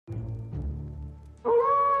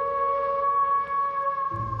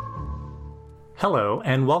Hello,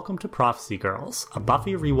 and welcome to Prophecy Girls, a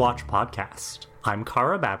Buffy rewatch podcast. I'm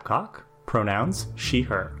Kara Babcock, pronouns she,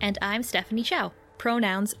 her. And I'm Stephanie Chow,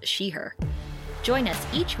 pronouns she, her. Join us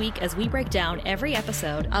each week as we break down every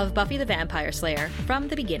episode of Buffy the Vampire Slayer from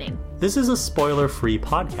the beginning. This is a spoiler-free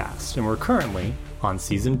podcast, and we're currently on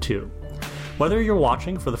Season 2. Whether you're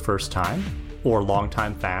watching for the first time, or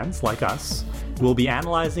longtime fans like us, we'll be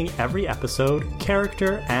analyzing every episode,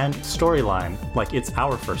 character, and storyline like it's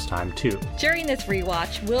our first time too. During this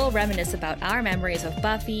rewatch, we'll reminisce about our memories of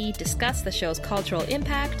Buffy, discuss the show's cultural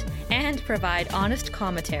impact, and provide honest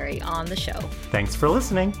commentary on the show. Thanks for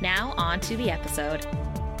listening. Now on to the episode.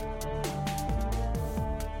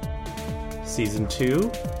 Season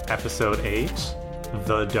 2, Episode 8,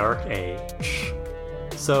 The Dark Age.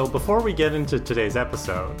 So before we get into today's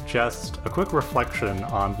episode, just a quick reflection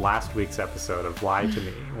on last week's episode of Lie to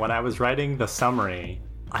Me. When I was writing the summary,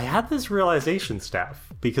 I had this realization,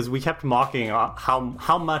 Steph, because we kept mocking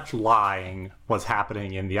how much lying was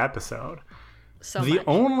happening in the episode. The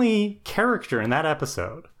only character in that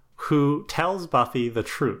episode who tells Buffy the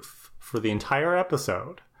truth for the entire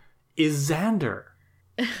episode is Xander.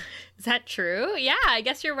 Is that true? Yeah, I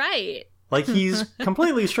guess you're right. Like, he's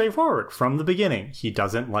completely straightforward from the beginning. He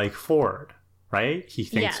doesn't like Ford, right? He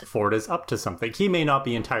thinks Ford is up to something. He may not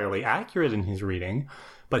be entirely accurate in his reading,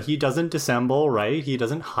 but he doesn't dissemble, right? He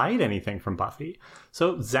doesn't hide anything from Buffy.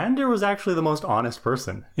 So Xander was actually the most honest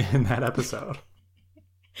person in that episode.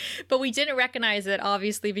 But we didn't recognize it,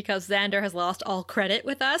 obviously, because Xander has lost all credit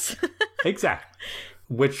with us. Exactly.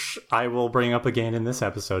 Which I will bring up again in this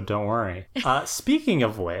episode, don't worry. Speaking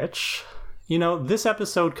of which... You know, this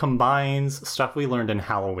episode combines stuff we learned in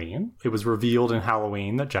Halloween. It was revealed in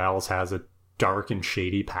Halloween that Giles has a dark and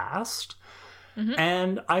shady past. Mm-hmm.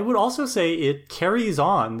 And I would also say it carries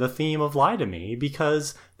on the theme of Lie to Me,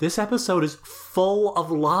 because this episode is full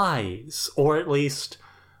of lies, or at least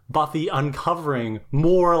Buffy uncovering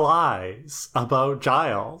more lies about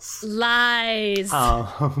Giles. Lies.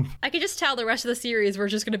 I could just tell the rest of the series we're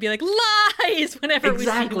just going to be like, lies, whenever we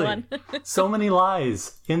see one. So many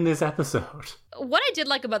lies in this episode. What I did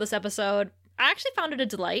like about this episode, I actually found it a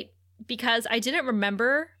delight because I didn't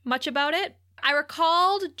remember much about it. I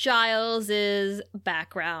recalled Giles's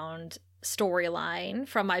background storyline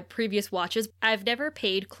from my previous watches. I've never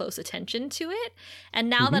paid close attention to it,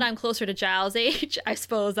 and now that I'm closer to Giles' age, I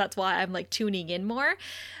suppose that's why I'm like tuning in more.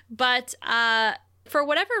 But for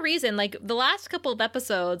whatever reason, like the last couple of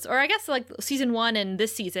episodes, or I guess like season 1 and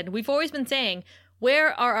this season, we've always been saying,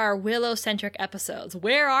 where are our Willow-centric episodes?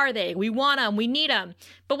 Where are they? We want them, we need them.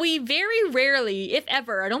 But we very rarely, if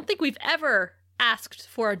ever, I don't think we've ever asked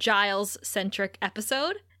for a Giles-centric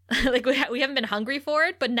episode. Like, we haven't been hungry for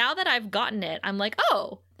it, but now that I've gotten it, I'm like,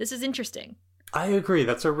 oh, this is interesting. I agree.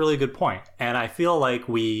 That's a really good point. And I feel like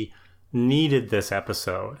we needed this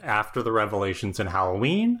episode after the revelations in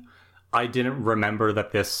Halloween. I didn't remember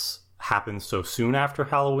that this happened so soon after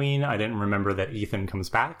Halloween. I didn't remember that Ethan comes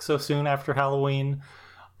back so soon after Halloween.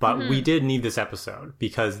 But we did need this episode,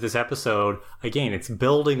 because this episode, again, it's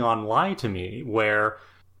building on Lie to Me, where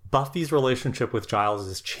Buffy's relationship with Giles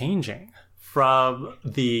is changing. From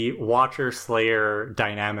the Watcher-Slayer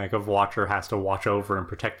dynamic of Watcher has to watch over and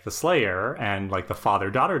protect the Slayer, and like the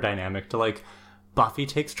father-daughter dynamic, to like Buffy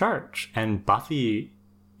takes charge. And Buffy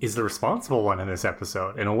is the responsible one in this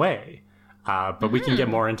episode, in a way. But we can get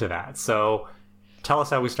more into that. So tell us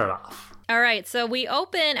how we start off. All right, so we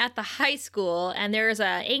open at the high school, and there's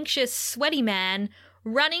an anxious, sweaty man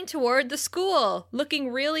running toward the school, looking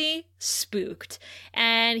really spooked.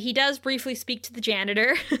 And he does briefly speak to the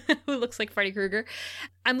janitor, who looks like Freddy Krueger.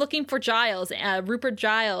 I'm looking for Giles, Rupert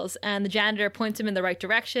Giles, and the janitor points him in the right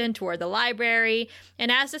direction toward the library.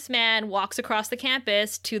 And as this man walks across the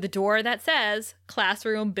campus to the door that says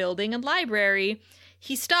classroom, building, and library,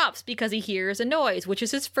 he stops because he hears a noise, which is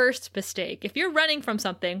his first mistake. If you're running from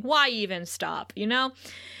something, why even stop, you know?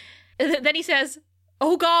 Then he says,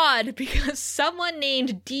 oh God, because someone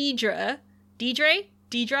named Deirdre. I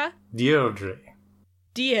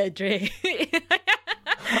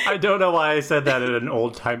don't know why I said that in an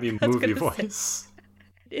old-timey movie voice.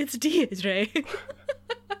 It's Deirdre.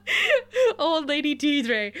 Old lady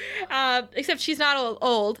Deirdre. Except she's not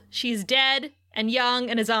old. She's dead and young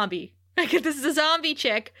and a zombie. This is a zombie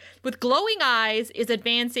chick with glowing eyes is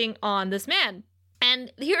advancing on this man.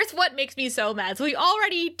 And here's what makes me so mad. So he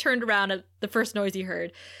already turned around at the first noise he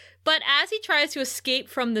heard. But as he tries to escape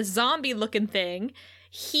from the zombie-looking thing,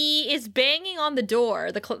 he is banging on the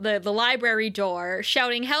door, the library door,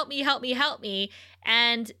 shouting, help me, help me, help me.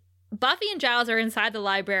 And Buffy and Giles are inside the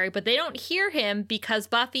library, but they don't hear him because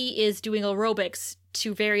Buffy is doing aerobics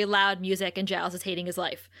to very loud music and Giles is hating his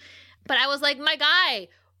life. But I was like, my guy,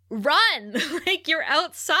 run. Like, you're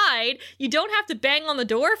outside. You don't have to bang on the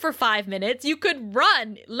door for 5 minutes. You could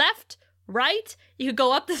run left, right. You could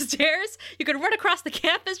go up the stairs. You could run across the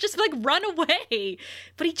campus. Just like run away.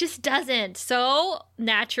 But he just doesn't. So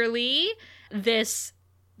naturally, this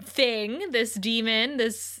thing, this demon,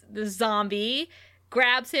 this zombie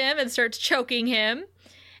grabs him and starts choking him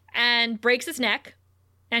and breaks his neck.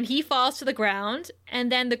 And he falls to the ground, and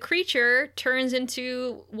then the creature turns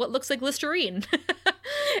into what looks like Listerine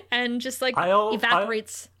and just like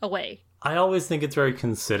evaporates away. I always think it's very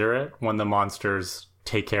considerate when the monsters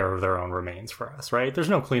take care of their own remains for us, right? There's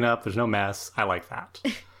no cleanup, there's no mess. I like that.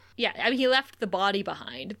 Yeah, I mean, he left the body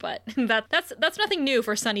behind, but that's nothing new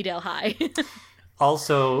for Sunnydale High.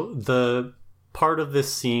 Also, the part of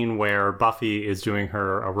this scene where Buffy is doing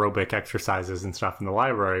her aerobic exercises and stuff in the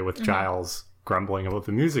library with Giles grumbling about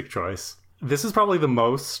the music choice. This is probably the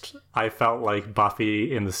most I felt like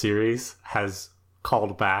Buffy in the series has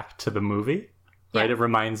called back to the movie, right? Yeah. It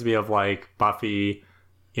reminds me of like Buffy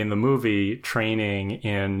in the movie training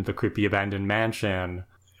in the creepy abandoned mansion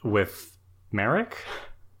with Merrick.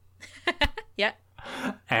 Yeah.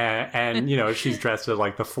 And you know, she's dressed in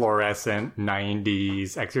like the fluorescent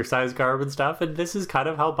 90s exercise garb and stuff. And this is kind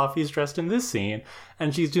of how Buffy's dressed in this scene.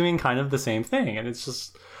 And she's doing kind of the same thing. And it's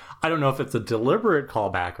just, I don't know if it's a deliberate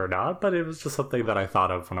callback or not, but it was just something that I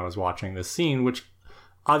thought of when I was watching this scene, which,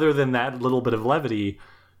 other than that little bit of levity,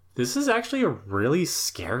 this is actually a really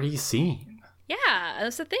scary scene. Yeah,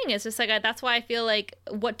 that's the thing. It's just like, that's why I feel like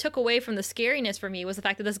what took away from the scariness for me was the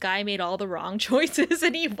fact that this guy made all the wrong choices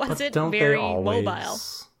and he wasn't very mobile.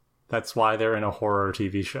 That's why they're in a horror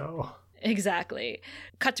TV show. Exactly.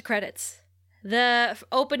 Cut to credits. The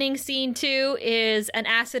opening scene, too, is an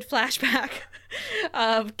acid flashback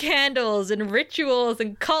of candles and rituals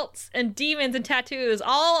and cults and demons and tattoos.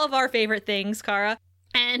 All of our favorite things, Kara.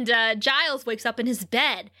 And Giles wakes up in his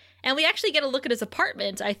bed. And we actually get a look at his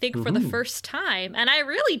apartment, I think, for the first time. And I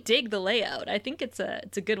really dig the layout. I think it's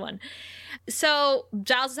a good one. So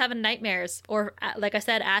Giles is having nightmares, or like I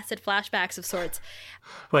said, acid flashbacks of sorts.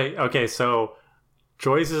 Wait, okay, so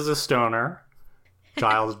Joyce is a stoner.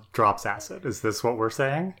 Giles drops acid. Is this what we're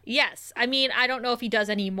saying? Yes. I mean, I don't know if he does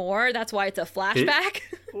any more. That's why it's a flashback.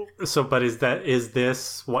 But is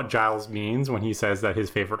this what Giles means when he says that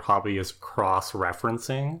his favorite hobby is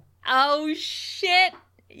cross-referencing? Oh, shit.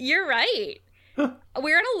 You're right. We're going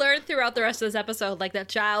to learn throughout the rest of this episode, like, that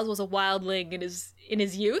Giles was a wildling in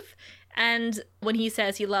his youth. And when he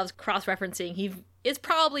says he loves cross-referencing, he is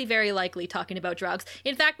probably very likely talking about drugs.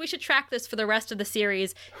 In fact, we should track this for the rest of the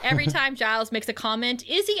series. Every time Giles makes a comment,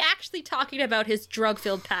 is he actually talking about his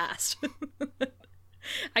drug-filled past?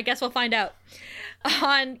 I guess we'll find out.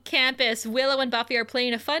 On campus, Willow and Buffy are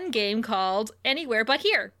playing a fun game called Anywhere But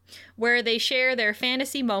Here, where they share their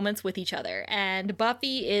fantasy moments with each other. And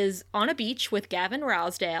Buffy is on a beach with Gavin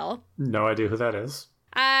Rossdale. No idea who that is.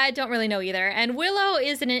 I don't really know either. And Willow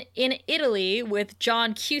is in Italy with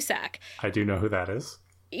John Cusack. I do know who that is.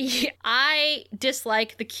 I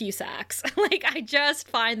dislike the Cusacks. Like, I just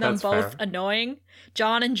find them both annoying.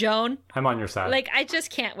 John and Joan. I'm on your side. Like, I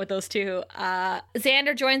just can't with those two.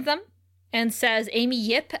 Xander joins them and says Amy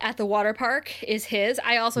Yip at the water park is his.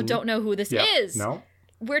 I also don't know who this is. No.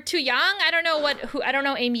 We're too young. I don't know I don't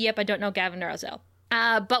know Amy Yip. I don't know Gavin Rossdale.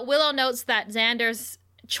 But Willow notes that Xander's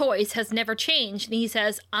choice has never changed, and he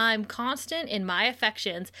says, I'm constant in my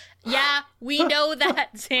affections. Yeah, we know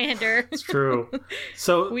that, Xander. It's true.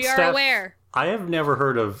 So we are aware. I have never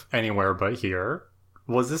heard of Anywhere But Here.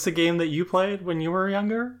 Was this a game that you played when you were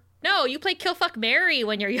younger? No, you play Kill Fuck Marry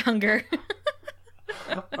when you're younger.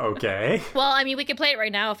 Okay. Well, I mean, we can play it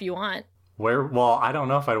right now if you want. Well, I don't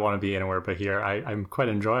know if I'd want to be Anywhere But Here. I'm quite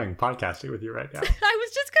enjing podcasting with you right now. I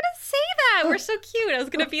was just going to say that. We're so cute. I was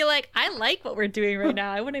going to be like, I like what we're doing right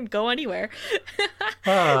now. I wouldn't go anywhere.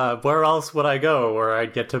 Where else would I go where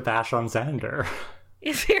I'd get to bash on Xander?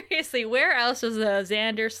 Seriously, where else is a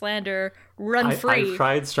Xander slander run free? I've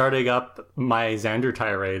tried starting up my Xander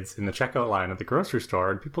tirades in the checkout line at the grocery store,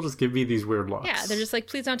 and people just give me these weird looks. Yeah, they're just like,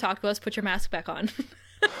 please don't talk to us. Put your mask back on.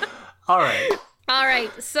 All right,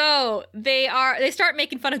 so they start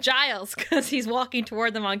making fun of Giles because he's walking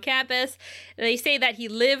toward them on campus. They say that he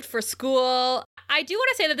lived for school. I do want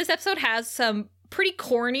to say that this episode has some pretty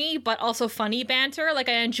corny but also funny banter. Like,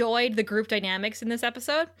 I enjoyed the group dynamics in this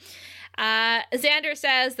episode. Xander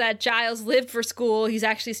says that Giles lived for school. He's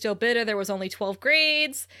actually still bitter. There was only 12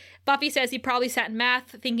 grades. Buffy says he probably sat in math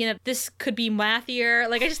thinking that this could be mathier.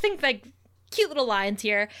 Like, I just think, like, cute little lines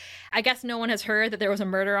here. I guess no one has heard that there was a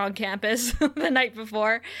murder on campus the night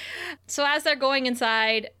before. So as they're going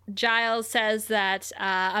inside, Giles says that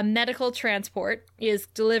a medical transport is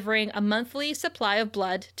delivering a monthly supply of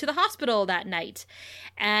blood to the hospital that night.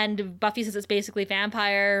 And Buffy says it's basically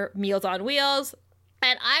vampire Meals on Wheels.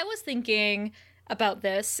 And I was thinking about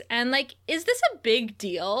this and like, is this a big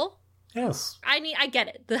deal? Yes. I mean, I get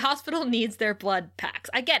it. The hospital needs their blood packs.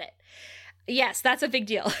 I get it. Yes, that's a big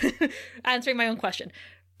deal. Answering my own question.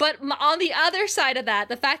 But on the other side of that,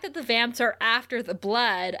 the fact that the vamps are after the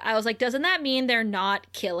blood, I was like, doesn't that mean they're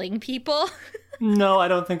not killing people? No, I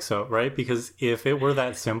don't think so, right? Because if it were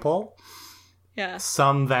that simple, yeah,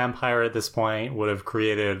 some vampire at this point would have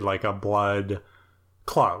created like a blood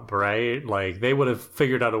club, right? Like they would have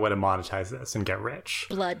figured out a way to monetize this and get rich.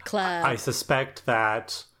 Blood club. I suspect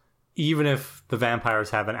that even if the vampires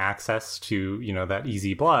haven't access to, you know, that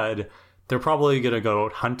easy blood, they're probably going to go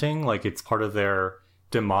out hunting, like it's part of their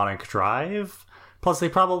demonic drive. Plus, they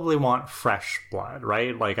probably want fresh blood,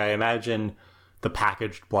 right? Like, I imagine the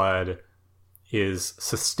packaged blood is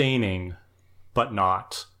sustaining, but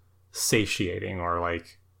not satiating or,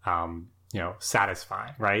 like, you know,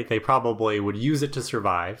 satisfying, right? They probably would use it to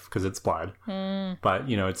survive because it's blood. But,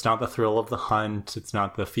 you know, it's not the thrill of the hunt. It's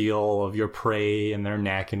not the feel of your prey in their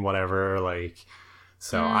neck and whatever, like...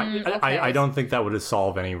 So I don't think that would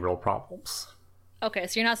solve any real problems. Okay,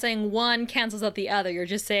 so you're not saying one cancels out the other. You're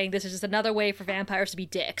just saying this is just another way for vampires to be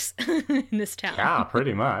dicks in this town. Yeah,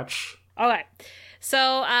 pretty much. Okay.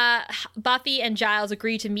 So Buffy and Giles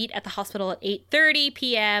agree to meet at the hospital at 8:30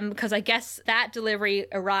 p.m. because I guess that delivery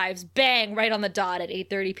arrives, bang, right on the dot at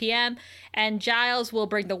 8:30 p.m. And Giles will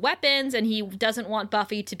bring the weapons and he doesn't want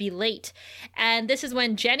Buffy to be late. And this is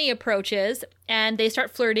when Jenny approaches and they start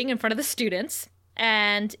flirting in front of the students.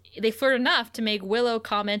 And they flirt enough to make Willow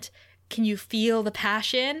comment, "Can you feel the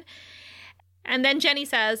passion?" And then Jenny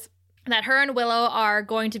says that her and Willow are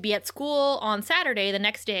going to be at school on Saturday, the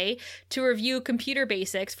next day, to review computer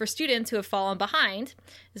basics for students who have fallen behind.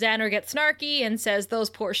 Xander gets snarky and says those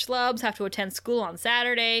poor schlubs have to attend school on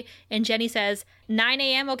Saturday. And Jenny says, 9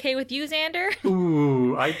 a.m. okay with you, Xander?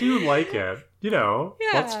 Ooh, I do like it. You know,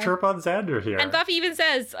 Yeah. Let's chirp on Xander here. And Buffy even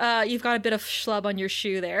says, you've got a bit of schlub on your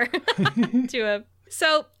shoe there to him.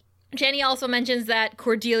 So Jenny also mentions that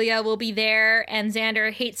Cordelia will be there, and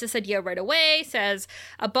Xander hates this idea right away, says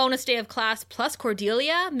a bonus day of class plus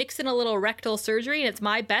Cordelia, mix in a little rectal surgery, and it's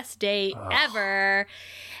my best day ever.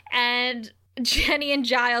 And Jenny and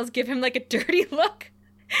Giles give him like a dirty look,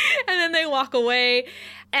 and then they walk away.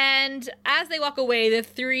 And as they walk away,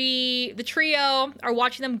 the trio are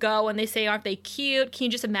watching them go, and they say, aren't they cute? Can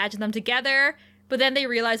you just imagine them together? But then they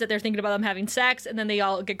realize that they're thinking about them having sex, and then they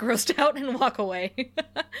all get grossed out and walk away.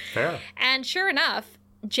 Fair. And sure enough,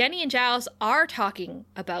 Jenny and Giles are talking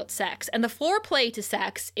about sex. And the foreplay to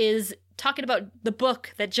sex is talking about the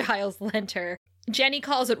book that Giles lent her. Jenny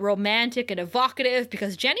calls it romantic and evocative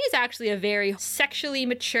because Jenny is actually a very sexually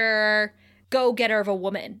mature go-getter of a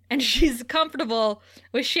woman. And she's comfortable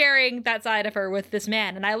with sharing that side of her with this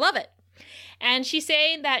man. And I love it. And she's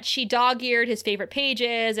saying that she dog-eared his favorite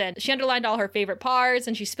pages and she underlined all her favorite parts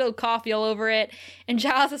and she spilled coffee all over it. And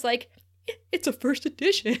Giles is like, it's a first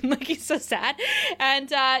edition. Like, he's so sad. And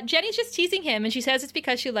Jenny's just teasing him, and she says it's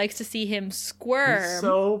because she likes to see him squirm. He's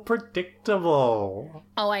so predictable.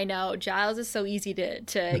 Oh, I know. Giles is so easy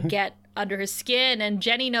to get under his skin, and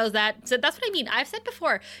Jenny knows that. So that's what I mean. I've said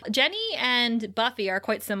before, Jenny and Buffy are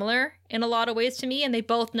quite similar in a lot of ways to me, and they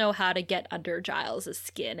both know how to get under Giles'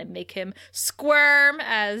 skin and make him squirm,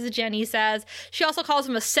 as Jenny says. She also calls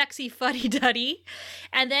him a sexy fuddy-duddy.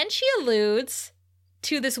 And then she alludes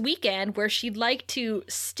to this weekend where she'd like to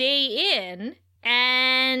stay in,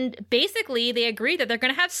 and basically they agree that they're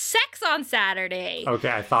going to have sex on Saturday. Okay,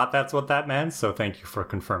 I thought that's what that meant, so thank you for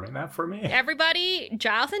confirming that for me. Everybody,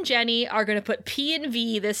 Giles and Jenny are going to put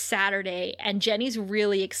P&V this Saturday, and Jenny's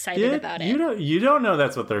really excited about it. You don't know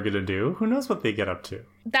that's what they're going to do. Who knows what they get up to?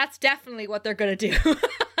 That's definitely what they're going to do.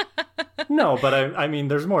 No, but I mean,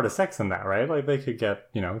 there's more to sex than that, right? Like, they could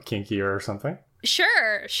get, kinkier or something.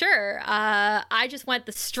 Sure. I just went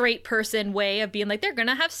the straight person way of being like, they're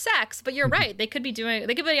gonna have sex, but you're right. They could be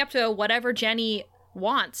up to whatever Jenny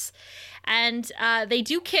wants. And they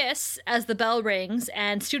do kiss as the bell rings,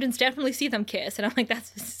 and students definitely see them kiss, and I'm like,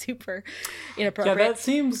 that's super inappropriate. Yeah, that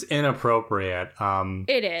seems inappropriate.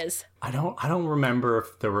 It is. I don't remember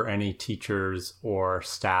if there were any teachers or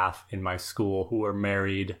staff in my school who were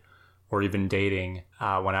married or even dating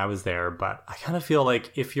when I was there, but I kind of feel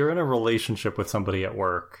like if you're in a relationship with somebody at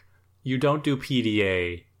work, you don't do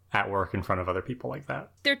PDA at work in front of other people like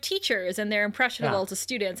that. They're teachers and they're impressionable to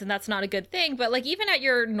students, and that's not a good thing. But like even at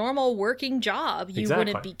your normal working job, you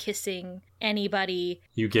wouldn't be kissing anybody.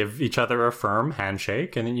 You give each other a firm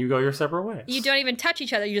handshake and then you go your separate ways. You don't even touch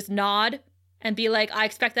each other. You just nod and be like, I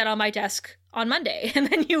expect that on my desk on Monday. And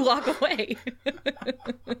then you walk away.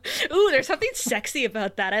 Ooh, there's something sexy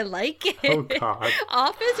about that. I like it. Oh, God.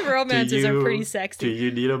 Office romances are pretty sexy. Do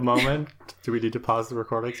you need a moment? Do we need to pause the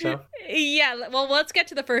recording stuff? Yeah, well, let's get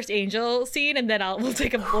to the first angel scene and then we'll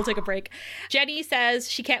take a break. Jenny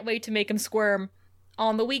says she can't wait to make him squirm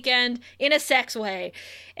on the weekend in a sex way.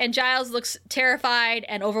 And Giles looks terrified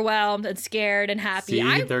and overwhelmed and scared and happy.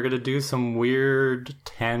 See, they're going to do some weird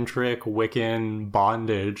tantric Wiccan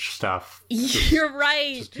bondage stuff. You're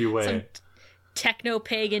right. Just you wait. Some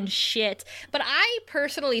techno-pagan shit. But I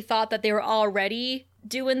personally thought that they were already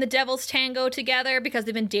doing the devil's tango together because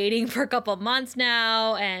they've been dating for a couple months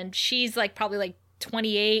now, and she's like probably like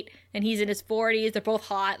 28 and he's in his 40s. They're both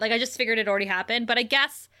hot. Like I just figured it already happened, but I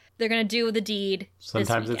guess they're going to do the deed.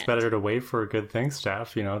 Sometimes it's better to wait for a good thing,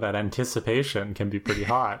 Steph. You know, that anticipation can be pretty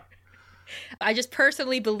hot. I just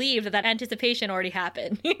personally believe that anticipation already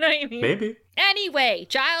happened. You know what I mean? Maybe. Anyway,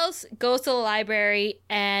 Giles goes to the library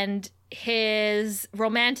and his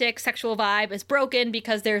romantic sexual vibe is broken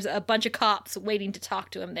because there's a bunch of cops waiting to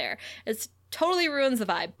talk to him there. It totally ruins the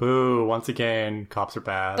vibe. Boo, once again, cops are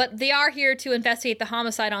bad. But they are here to investigate the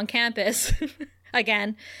homicide on campus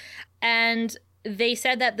again. And they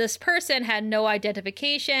said that this person had no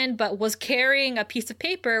identification, but was carrying a piece of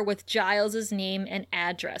paper with Giles's name and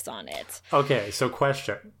address on it. Okay, so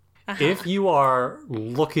question. If you are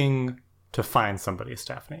looking to find somebody,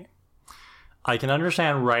 Stephanie, I can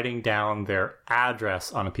understand writing down their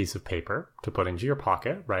address on a piece of paper to put into your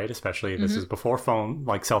pocket, right? Especially this is before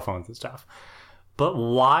cell phones and stuff. But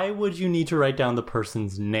why would you need to write down the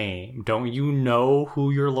person's name? Don't you know who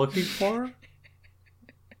you're looking for?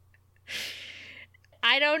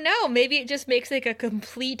 I don't know. Maybe it just makes like a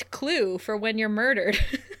complete clue for when you're murdered.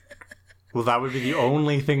 Well, that would be the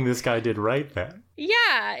only thing this guy did right then.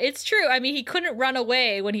 Yeah, it's true. I mean, he couldn't run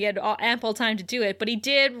away when he had ample time to do it, but he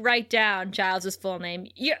did write down Giles's full name.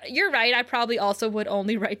 You're right. I probably also would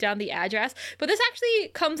only write down the address, but this actually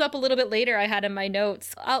comes up a little bit later. I had in my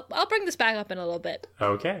notes. I'll bring this back up in a little bit.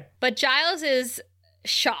 Okay. But Giles is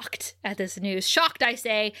shocked at this news. Shocked, I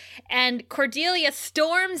say. And Cordelia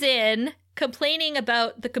storms in, complaining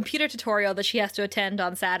about the computer tutorial that she has to attend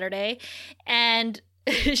on Saturday. And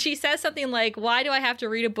she says something like, why do I have to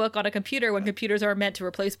read a book on a computer when computers are meant to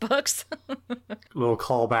replace books? Little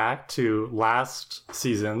callback to last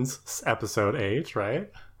season's episode 8, right?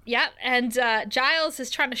 Yeah, and Giles is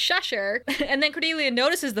trying to shush her, and then Cordelia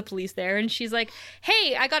notices the police there, and she's like,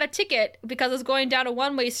 hey, I got a ticket because I was going down a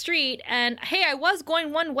one-way street, and hey, I was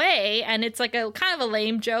going one way, and it's like a kind of a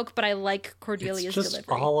lame joke, but I like Cordelia's delivery. It's just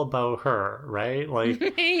all about her, right? Like,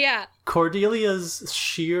 yeah. Cordelia's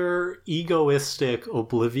sheer egoistic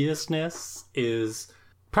obliviousness is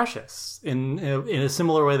precious in a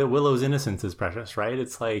similar way that Willow's innocence is precious, right?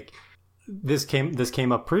 It's like, this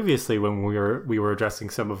came up previously when we were addressing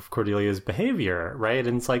some of Cordelia's behavior, right?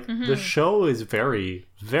 And it's like the show is very,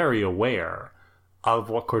 very aware of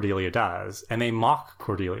what Cordelia does, and they mock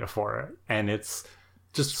Cordelia for it, and it's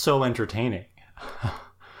just so entertaining.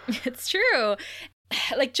 It's true.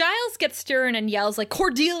 Like, Giles gets stern and yells like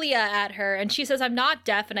Cordelia at her, and she says, I'm not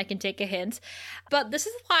deaf and I can take a hint. But this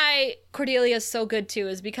is why Cordelia is so good too,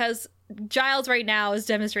 is because Giles right now is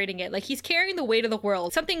demonstrating it. Like, he's carrying the weight of the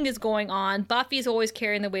world. Something is going on. Buffy's always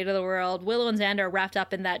carrying the weight of the world. Willow and Xander are wrapped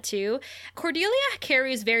up in that too. Cordelia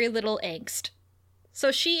carries very little angst.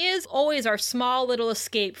 So she is always our small little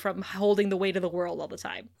escape from holding the weight of the world all the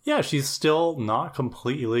time. Yeah, she's still not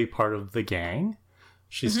completely part of the gang.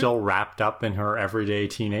 She's still wrapped up in her everyday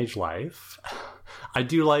teenage life. I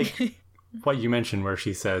do like what you mentioned where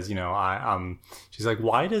she says, you know, she's like,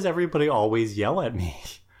 why does everybody always yell at me?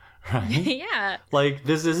 Right? Yeah. Like,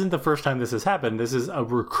 this isn't the first time this has happened. This is a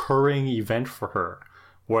recurring event for her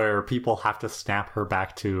where people have to snap her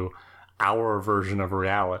back to our version of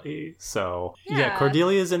reality. So, yeah,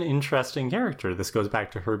 Cordelia is an interesting character. This goes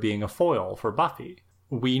back to her being a foil for Buffy.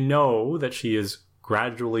 We know that she is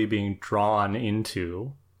gradually being drawn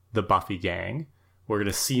into the Buffy gang. We're going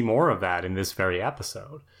to see more of that in this very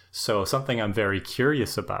episode. So something I'm very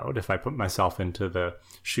curious about, if I put myself into the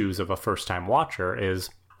shoes of a first-time watcher,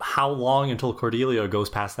 is how long until Cordelia goes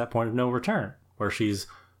past that point of no return, where she's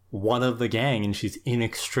one of the gang and she's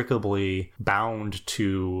inextricably bound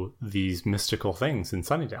to these mystical things in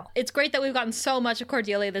Sunnydale. It's great that we've gotten so much of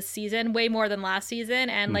Cordelia this season, way more than last season.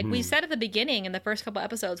 And like we said at the beginning in the first couple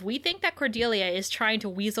episodes, we think that Cordelia is trying to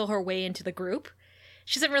weasel her way into the group.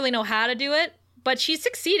 She doesn't really know how to do it, but she's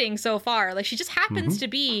succeeding so far. Like, she just happens to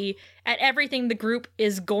be at everything the group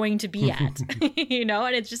is going to be at, you know,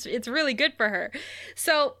 and it's really good for her.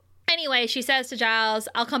 So anyway, she says to Giles,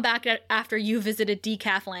 I'll come back after you visited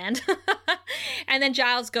Decaf Land. And then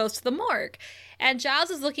Giles goes to the morgue. And Giles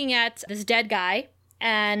is looking at this dead guy,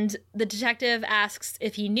 and the detective asks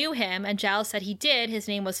if he knew him, and Giles said he did. His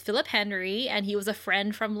name was Philip Henry, and he was a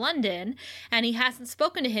friend from London, and he hasn't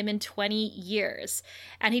spoken to him in 20 years.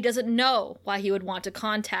 And he doesn't know why he would want to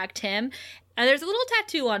contact him. And there's a little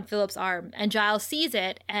tattoo on Philip's arm, and Giles sees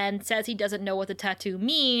it and says he doesn't know what the tattoo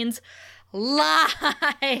means.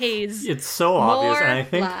 Lies! It's so obvious, and I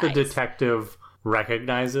think lies. the detective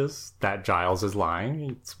recognizes that Giles is lying.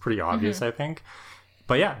 It's pretty obvious, I think.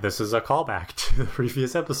 But yeah, this is a callback to the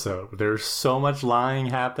previous episode. There's so much lying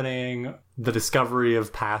happening, the discovery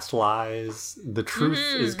of past lies. The truth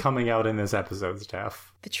is coming out in this episode,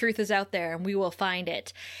 Steph. The truth is out there, and we will find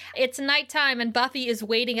it. It's nighttime, and Buffy is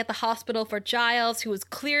waiting at the hospital for Giles, who is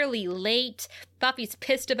clearly late. Buffy's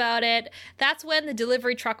pissed about it. That's when the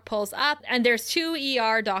delivery truck pulls up, and there's 2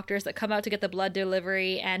 ER doctors that come out to get the blood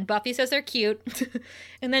delivery, and Buffy says they're cute.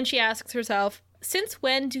 And then she asks herself, since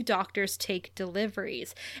when do doctors take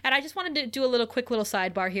deliveries? And I just wanted to do a quick little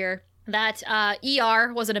sidebar here. That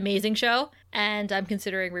ER was an amazing show, and I'm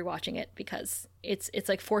considering rewatching it because it's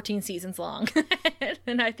like 14 seasons long,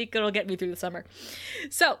 and I think it'll get me through the summer.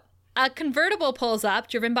 So a convertible pulls up,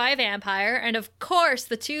 driven by a vampire, and of course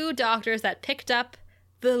the 2 doctors that picked up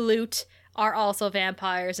the loot are also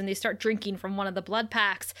vampires, and they start drinking from one of the blood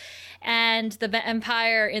packs. And the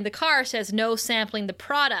vampire in the car says, no sampling the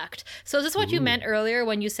product. So is this what you meant earlier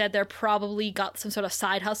when you said they're probably got some sort of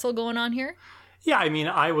side hustle going on here? Yeah, I mean,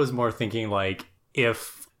 I was more thinking like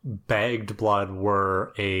if bagged blood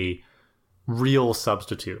were a real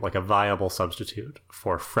substitute, like a viable substitute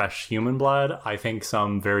for fresh human blood, I think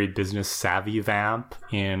some very business savvy vamp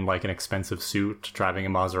in like an expensive suit driving a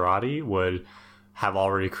Maserati would have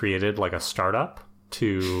already created like a startup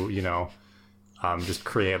to, you know, just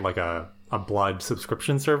create like a blood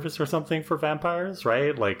subscription service or something for vampires,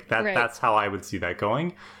 right? Like that. Right. That's how I would see that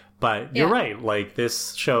going. But you're right. Like,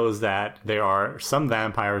 this shows that there are some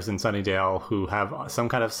vampires in Sunnydale who have some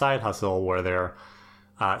kind of side hustle where they're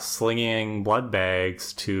slinging blood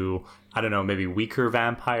bags to, I don't know, maybe weaker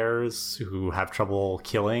vampires who have trouble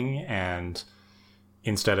killing. And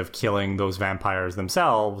instead of killing those vampires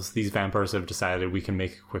themselves, these vampires have decided we can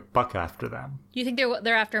make a quick buck after them. Do you think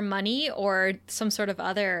they're after money or some sort of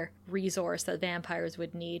other resource that vampires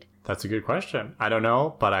would need? That's a good question. I don't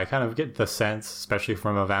know, but I kind of get the sense, especially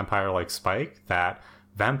from a vampire like Spike, that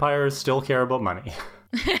vampires still care about money.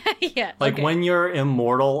 Yeah. Like, okay. when you're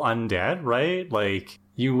immortal undead, right? Like,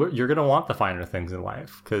 you're going to want the finer things in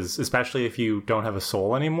life. Because especially if you don't have a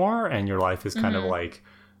soul anymore and your life is kind of like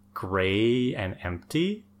gray and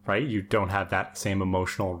empty, right? You don't have that same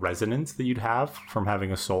emotional resonance that you'd have from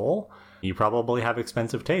having a soul. You probably have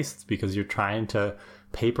expensive tastes because you're trying to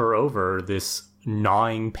paper over this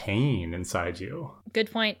gnawing pain inside you.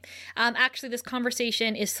 Good point. Actually, this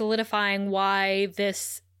conversation is solidifying why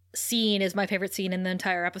this scene is my favorite scene in the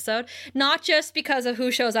entire episode. Not just because of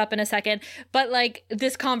who shows up in a second, but like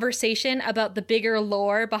this conversation about the bigger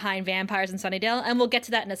lore behind vampires in Sunnydale. And we'll get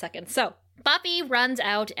to that in a second. So Buffy runs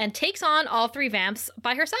out and takes on all 3 vamps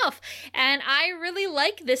by herself. And I really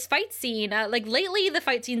like this fight scene. Like, lately, the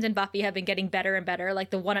fight scenes in Buffy have been getting better and better. Like,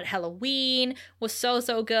 the one at Halloween was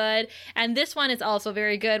so good. And this one is also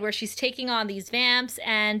very good, where she's taking on these vamps,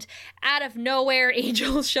 and out of nowhere,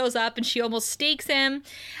 Angel shows up and she almost stakes him.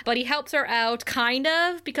 But he helps her out, kind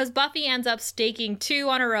of, because Buffy ends up staking 2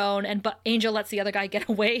 on her own, and Angel lets the other guy get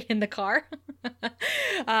away in the car.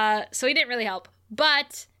 So he didn't really help.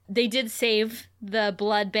 But they did save the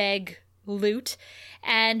blood bag loot.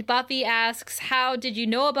 And Buffy asks, how did you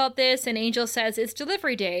know about this? And Angel says, it's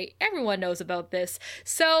delivery day. Everyone knows about this.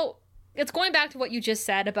 So it's going back to what you just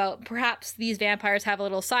said about perhaps these vampires have a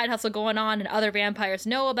little side hustle going on and other vampires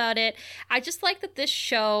know about it. I just like that this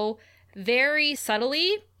show very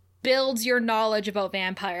subtly builds your knowledge about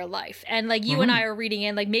vampire life. And like you and I are reading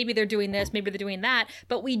in, like maybe they're doing this, maybe they're doing that,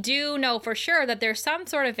 but we do know for sure that there's some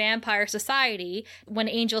sort of vampire society. When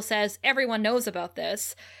Angel says everyone knows about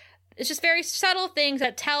this, it's just very subtle things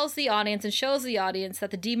that tells the audience and shows the audience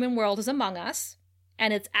that the demon world is among us,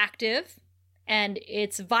 and it's active and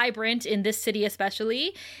it's vibrant in this city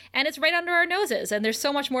especially, and it's right under our noses, and there's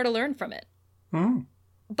so much more to learn from it.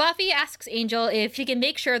 Buffy asks Angel if she can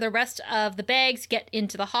make sure the rest of the bags get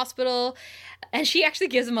into the hospital. And she actually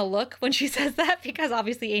gives him a look when she says that, because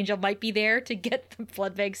obviously Angel might be there to get the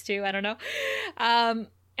blood bags too. I don't know.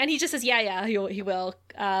 And he just says, yeah, he will.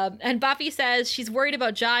 And Buffy says she's worried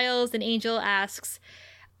about Giles, and Angel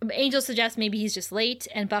suggests maybe he's just late,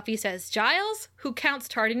 and Buffy says, Giles, who counts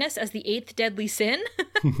tardiness as the 8th deadly sin?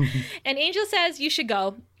 And Angel says, you should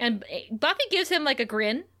go. And Buffy gives him like a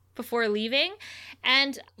grin before leaving.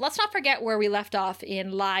 And let's not forget where we left off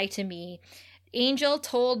in Lie to Me. Angel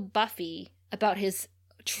told Buffy about his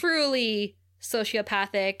truly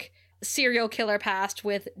sociopathic serial killer past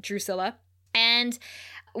with Drusilla. And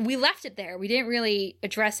we left it there. We didn't really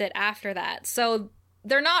address it after that. So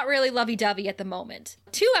they're not really lovey-dovey at the moment.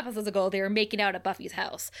 2 episodes ago, they were making out at Buffy's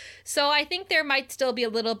house. So I think there might still be a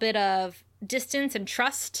little bit of distance and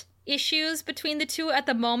trust issues between the two at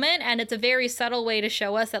the moment. And it's a very subtle way to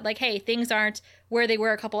show us that, like, hey, things aren't where they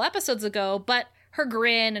were a couple episodes ago, but her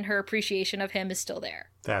grin and her appreciation of him is still there.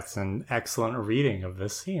 That's an excellent reading of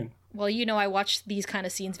this scene. Well, you know I watch these kind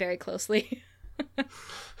of scenes very closely.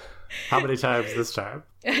 How many times this time?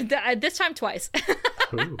 This time twice.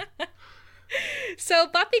 Ooh. So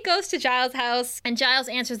Buffy goes to Giles' house, and Giles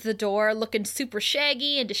answers the door looking super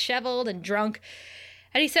shaggy and disheveled and drunk.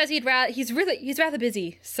 And he says he's rather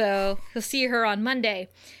busy, so he'll see her on Monday.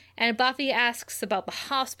 And Buffy asks about the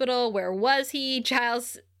hospital. Where was he?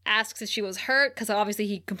 Giles asks if she was hurt, because obviously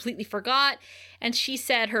he completely forgot. And she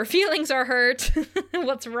said her feelings are hurt.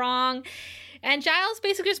 What's wrong? And Giles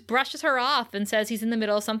basically just brushes her off and says he's in the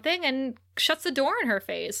middle of something and shuts the door in her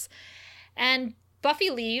face. And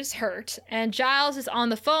Buffy leaves hurt, and Giles is on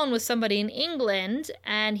the phone with somebody in England,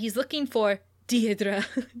 and he's looking for Deirdre,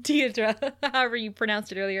 however you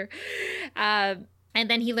pronounced it earlier. And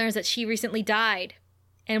then he learns that she recently died.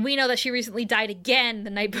 And we know that she recently died again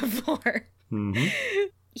the night before. Mm-hmm.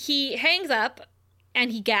 He hangs up,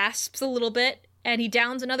 and he gasps a little bit, and he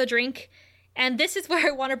downs another drink. And this is where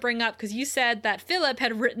I want to bring up, because you said that Philip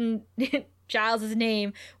had written Giles'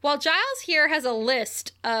 name. Well, Giles here has a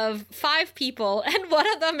list of 5 people, and one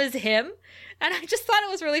of them is him. And I just thought it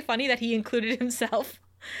was really funny that he included himself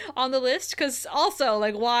on the list, because also,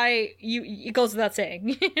 like, why it goes without saying.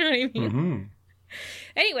 You know what I mean? Mm-hmm.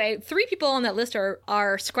 Anyway, 3 people on that list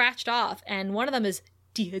are scratched off, and one of them is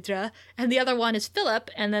Deirdre, and the other one is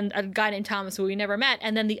Philip, and then a guy named Thomas who we never met,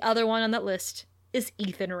 and then the other one on that list is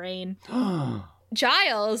Ethan Rayne.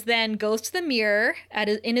 Giles then goes to the mirror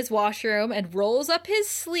in his washroom and rolls up his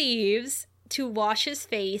sleeves to wash his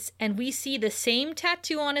face, and we see the same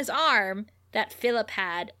tattoo on his arm that Philip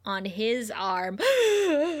had on his arm.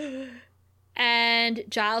 And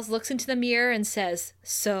Giles looks into the mirror and says,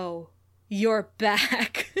 "So, you're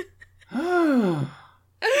back." Da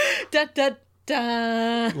da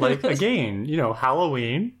da. Like, again,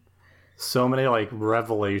 Halloween, so many, like,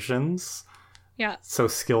 revelations. Yeah. So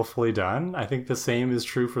skillfully done. I think the same is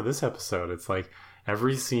true for this episode. It's like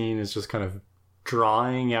every scene is just kind of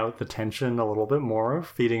drawing out the tension a little bit more,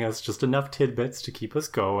 feeding us just enough tidbits to keep us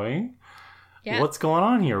going. Yeah. What's going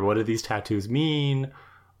on here? What do these tattoos mean?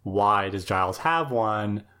 Why does Giles have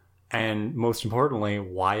one? And most importantly,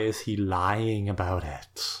 why is he lying about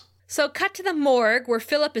it? So cut to the morgue where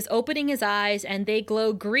Philip is opening his eyes and they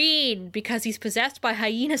glow green because he's possessed by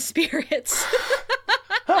hyena spirits.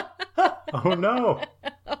 Oh no.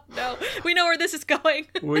 Oh no. We know where this is going.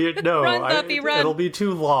 Run, Buffy, run. It'll be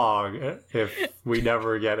too long if we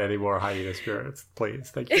never get any more hyena spirits. Please,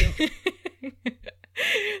 thank you.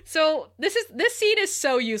 So this scene is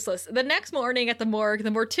so useless. The next morning at the morgue, the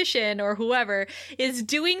mortician or whoever is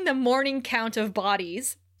doing the morning count of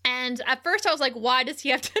bodies. And at first I was like, why does he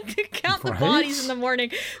have to count the bodies in the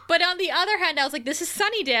morning? But on the other hand, I was like, this is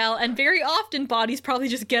Sunnydale, and very often bodies probably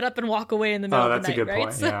just get up and walk away in the middle of the night, right?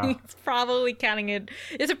 Point, yeah. So he's probably counting it.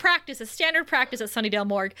 It's a standard practice at Sunnydale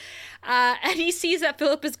morgue. And he sees that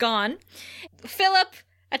Philip is gone. Philip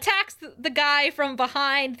attacks the guy from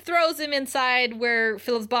behind, throws him inside where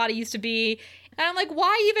Philip's body used to be. And I'm like,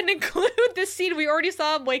 why even include this scene? We already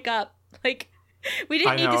saw him wake up. Like, we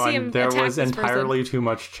didn't need to see him attack this person. There was entirely too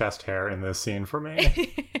much chest hair in this scene for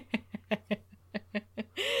me.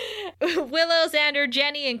 Willow, Xander,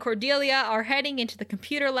 Jenny, and Cordelia are heading into the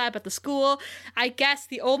computer lab at the school. I guess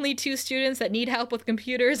the only 2 students that need help with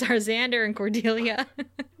computers are Xander and Cordelia.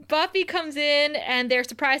 Buffy comes in, and they're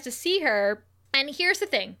surprised to see her. And here's the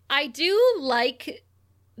thing. I do like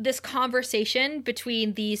this conversation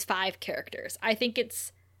between these 5 characters. I think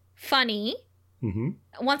it's funny. Mm-hmm.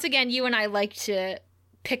 Once again, you and I like to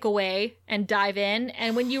pick away and dive in.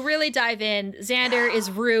 And when you really dive in, Xander is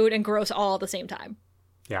rude and gross all at the same time.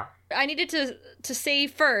 Yeah. I needed to say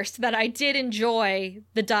first that I did enjoy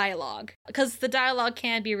the dialogue, because the dialogue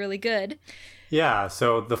can be really good. Yeah,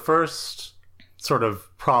 so the first sort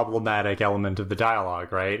of problematic element of the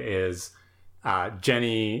dialogue, right, is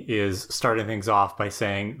Jenny is starting things off by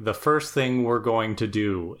saying, the first thing we're going to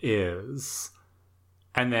do is...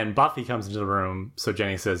 And then Buffy comes into the room, so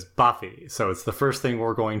Jenny says, Buffy. So it's the first thing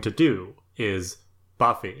we're going to do is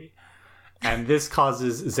Buffy. And this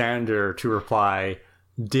causes Xander to reply,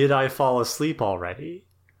 did I fall asleep already?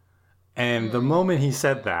 And the moment he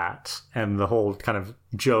said that, and the whole kind of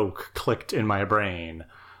joke clicked in my brain,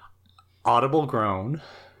 audible groan.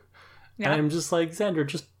 Yeah. And I'm just like, Xander,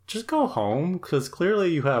 just go home, because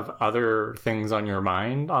clearly you have other things on your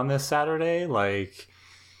mind on this Saturday. Like,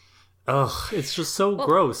 ugh, it's just so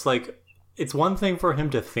gross. Like, it's one thing for him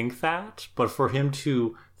to think that, but for him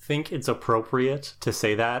to think it's appropriate to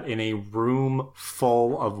say that in a room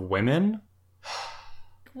full of women...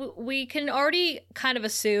 We can already kind of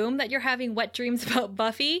assume that you're having wet dreams about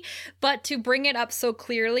Buffy, but to bring it up so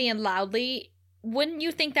clearly and loudly, wouldn't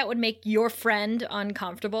you think that would make your friend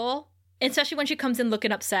uncomfortable? Especially when she comes in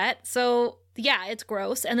looking upset. So, yeah, it's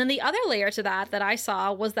gross. And then the other layer to that I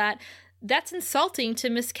saw was that that's insulting to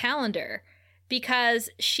Miss Calendar, because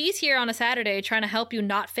she's here on a Saturday trying to help you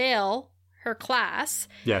not fail her class.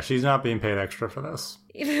 Yeah, she's not being paid extra for this.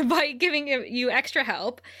 By giving you extra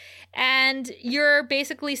help. And you're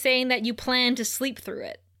basically saying that you plan to sleep through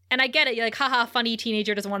it. And I get it. You're like, haha, funny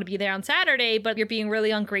teenager doesn't want to be there on Saturday, but you're being really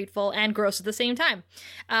ungrateful and gross at the same time.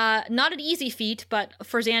 Not an easy feat, but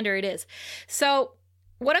for Xander it is. So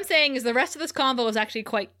what I'm saying is the rest of this convo is actually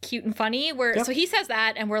quite cute and funny. So he says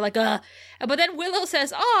that, and we're like, But then Willow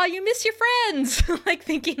says, oh, you miss your friends. Like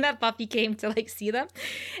thinking that Buffy came to like see them.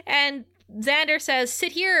 And Xander says,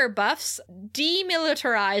 sit here, Buffs.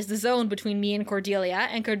 Demilitarize the zone between me and Cordelia.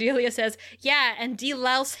 And Cordelia says, yeah, and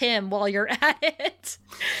delouse him while you're at it.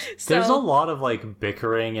 There's a lot of like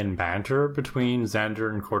bickering and banter between Xander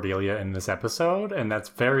and Cordelia in this episode, and that's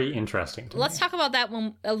very interesting to me. Let's talk about that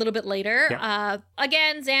one a little bit later. Yeah.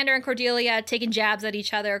 Again, Xander and Cordelia taking jabs at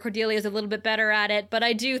each other. Cordelia's a little bit better at it, but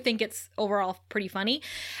I do think it's overall pretty funny.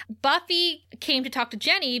 Buffy came to talk to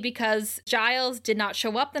Jenny because Giles did not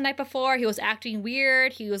show up the night before. He was acting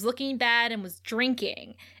weird, he was looking bad, and was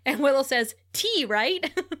drinking. And Willow says, tea,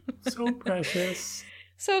 right? So precious.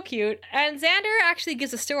 So cute. And Xander actually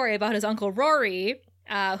gives a story about his Uncle Rory,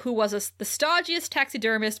 who was the stodgiest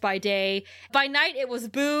taxidermist by day. By night, it was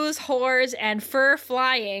booze, whores, and fur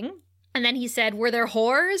flying. And then he said, were there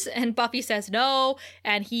whores? And Buffy says no.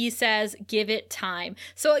 And he says, give it time.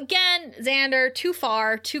 So again, Xander, too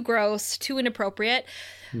far, too gross, too inappropriate.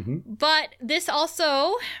 Mm-hmm. But this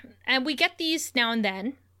also, and we get these now and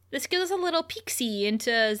then, this gives us a little peek-see into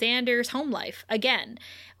Xander's home life. Again,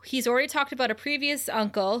 he's already talked about a previous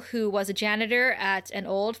uncle who was a janitor at an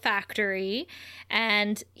old factory,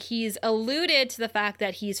 and he's alluded to the fact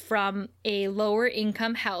that he's from a lower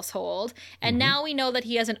income household. And now we know that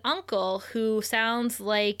he has an uncle who sounds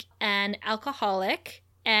like an alcoholic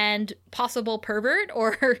and possible pervert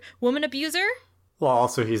or woman abuser. Well,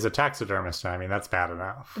 also, he's a taxidermist. I mean, that's bad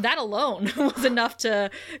enough. That alone was enough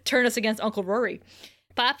to turn us against Uncle Rory.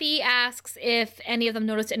 Buffy asks if any of them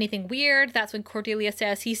noticed anything weird. That's when Cordelia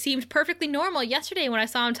says, he seemed perfectly normal yesterday when I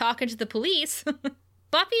saw him talking to the police.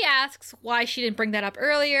 Buffy asks why she didn't bring that up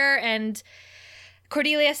earlier, and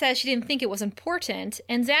Cordelia says she didn't think it was important.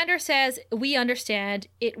 And Xander says, we understand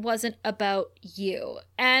it wasn't about you.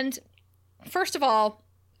 And first of all,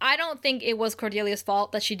 I don't think it was Cordelia's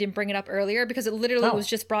fault that she didn't bring it up earlier, because it literally was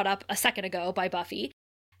just brought up a second ago by Buffy.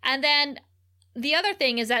 And then the other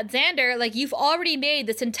thing is that Xander, like, you've already made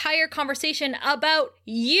this entire conversation about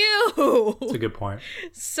you. That's a good point.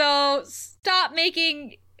 So stop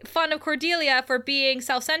making fun of Cordelia for being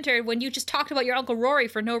self-centered when you just talked about your Uncle Rory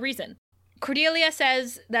for no reason. Cordelia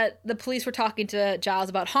says that the police were talking to Giles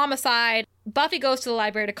about homicide. Buffy goes to the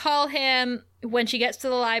library to call him. When she gets to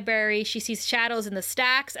the library, she sees shadows in the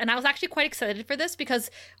stacks. And I was actually quite excited for this because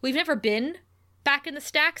we've never been back in the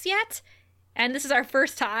stacks yet. And this is our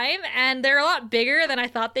first time. And they're a lot bigger than I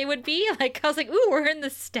thought they would be. Like, I was like, ooh, we're in the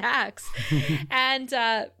stacks. And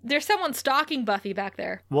there's someone stalking Buffy back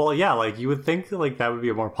there. Well, yeah, like, you would think, like, that would be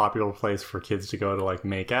a more popular place for kids to go to, like,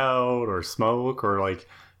 make out or smoke or, like,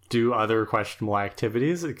 do other questionable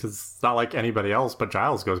activities, because it's not like anybody else but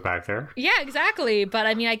Giles goes back there. Yeah, exactly. But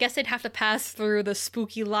I mean, I guess they'd have to pass through the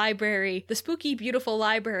spooky library, the spooky, beautiful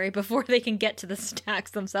library, before they can get to the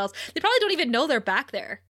stacks themselves. They probably don't even know they're back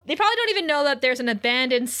there. They probably don't even know that there's an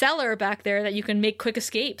abandoned cellar back there that you can make quick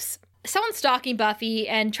escapes. Someone's stalking Buffy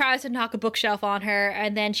and tries to knock a bookshelf on her,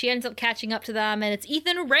 and then she ends up catching up to them, and it's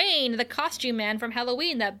Ethan Rayne, the costume man from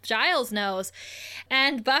Halloween that Giles knows.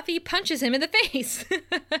 And Buffy punches him in the face.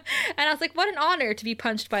 And I was like, what an honor to be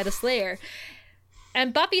punched by the Slayer.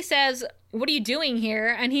 And Buffy says, "What are you doing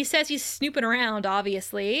here?" And he says he's snooping around,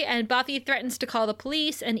 obviously. And Buffy threatens to call the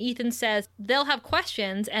police, and Ethan says they'll have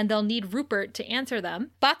questions and they'll need Rupert to answer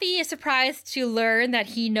them. Buffy is surprised to learn that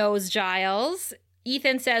he knows Giles.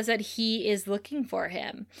 Ethan says that he is looking for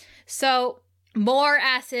him. So more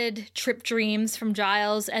acid trip dreams from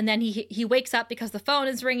Giles, and then he wakes up because the phone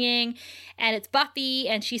is ringing, and it's Buffy,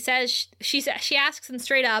 and she says she asks him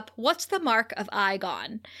straight up, "What's the mark of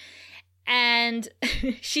Igon?" And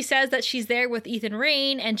she says that she's there with Ethan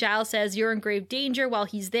Rayne, and Giles says, "You're in grave danger while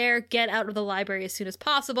he's there. Get out of the library as soon as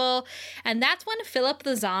possible." And that's when Philip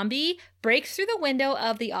the zombie breaks through the window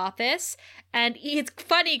of the office. And it's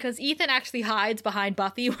funny because Ethan actually hides behind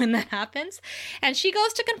Buffy when that happens. And she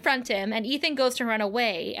goes to confront him, and Ethan goes to run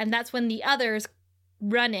away. And that's when the others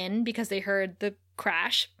run in because they heard the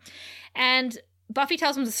crash. And Buffy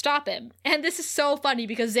tells him to stop him. And this is so funny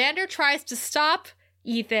because Xander tries to stop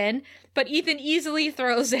Ethan, but Ethan easily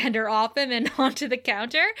throws Xander off him and onto the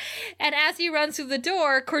counter. And as he runs through the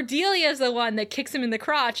door, Cordelia is the one that kicks him in the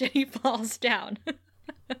crotch and he falls down.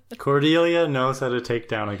 Cordelia knows how to take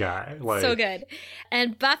down a guy. So good.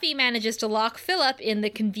 And Buffy manages to lock Philip in the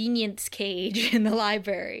convenience cage in the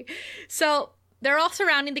library. So they're all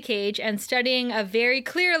surrounding the cage and studying a very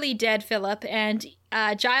clearly dead Philip, and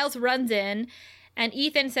Giles runs in, and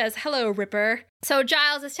Ethan says, "Hello, Ripper." So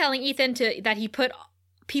Giles is telling Ethan that he put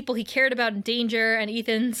people he cared about in danger, and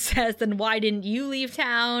Ethan says, "Then why didn't you leave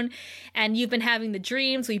town? And you've been having the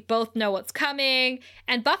dreams. We both know what's coming."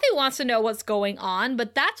 And Buffy wants to know what's going on,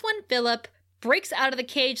 but that's when Philip breaks out of the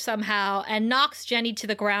cage somehow and knocks Jenny to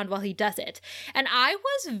the ground while he does it. And I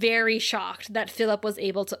was very shocked that Philip was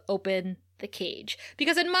able to open the cage,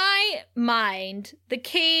 because in my mind, the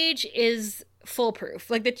cage is foolproof.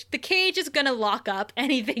 Like the cage is gonna lock up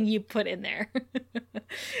anything you put in there.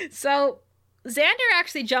 So Xander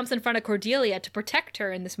actually jumps in front of Cordelia to protect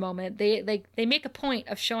her in this moment. They make a point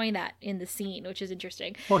of showing that in the scene, which is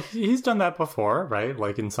interesting. Well, he's done that before, right?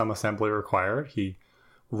 Like in Some Assembly Required, he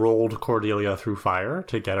rolled Cordelia through fire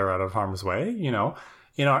to get her out of harm's way. You know,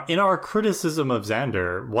 in our criticism of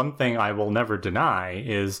Xander, one thing I will never deny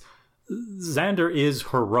is Xander is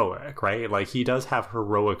heroic, right? Like he does have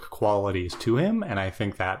heroic qualities to him, and I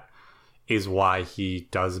think that is why he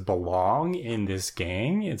does belong in this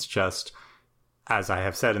gang. It's just, as I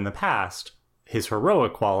have said in the past, his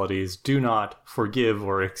heroic qualities do not forgive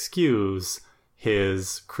or excuse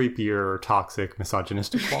his creepier, toxic,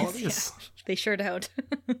 misogynistic qualities. Yeah, they sure don't.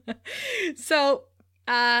 So,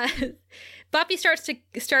 Buffy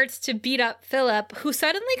starts to beat up Philip, who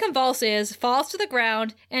suddenly convulses, falls to the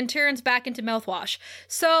ground, and turns back into mouthwash.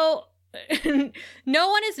 So no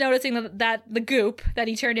one is noticing that the goop that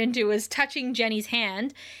he turned into is touching Jenny's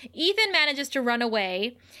hand. Ethan manages to run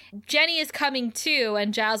away. Jenny is coming too,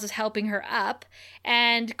 and Giles is helping her up.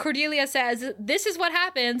 And Cordelia says, "This is what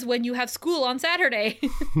happens when you have school on Saturday."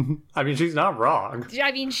 I mean, she's not wrong.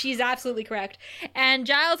 I mean, she's absolutely correct. And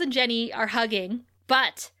Giles and Jenny are hugging,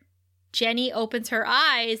 but Jenny opens her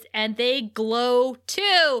eyes and they glow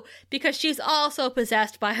too, because she's also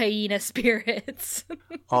possessed by hyena spirits.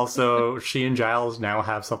 Also, she and Giles now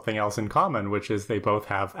have something else in common, which is they both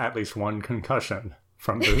have at least one concussion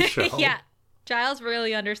from this show. Yeah. Giles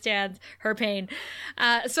really understands her pain.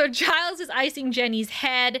 So Giles is icing Jenny's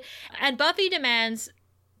head, and Buffy demands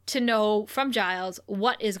to know from Giles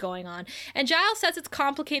what is going on. And Giles says it's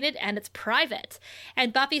complicated and it's private.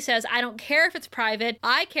 And Buffy says, "I don't care if it's private.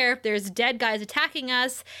 I care if there's dead guys attacking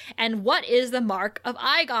us. And what is the mark of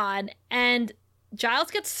Igon?" And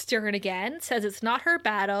Giles gets stern again, says it's not her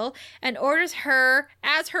battle, and orders her,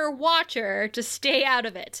 as her watcher, to stay out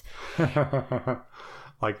of it.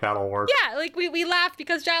 Like, that'll work. Yeah, like we laughed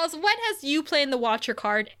because, Giles, when has you playing the watcher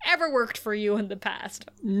card ever worked for you in the past?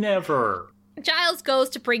 Never. Giles goes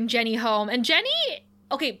to bring Jenny home, and Jenny...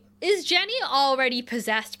 Okay, is Jenny already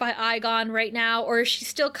possessed by Igon right now, or is she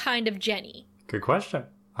still kind of Jenny? Good question.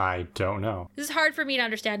 I don't know. This is hard for me to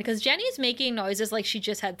understand, because Jenny's making noises like she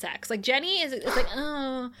just had sex. Like, Jenny is like,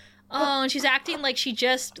 oh, and she's acting like she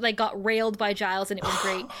just, like, got railed by Giles, and it was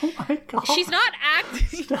great. Oh my god. She's not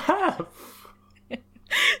acting... Stop.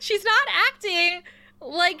 She's not acting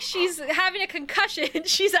like she's having a concussion.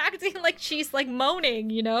 She's acting like she's like moaning,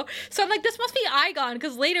 you know? So I'm like, this must be Igon,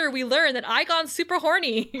 because later we learn that Igon's super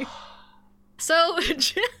horny. So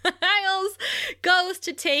Giles goes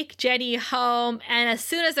to take Jenny home, and as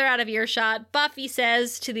soon as they're out of earshot, Buffy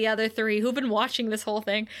says to the other three who've been watching this whole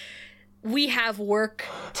thing, "We have work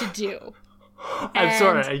to do." I'm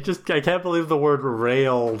sorry, I can't believe the word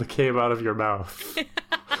railed came out of your mouth.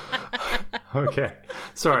 Okay.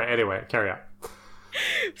 Sorry, anyway, carry on.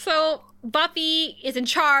 So Buffy is in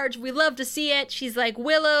charge. We love to see it. She's like,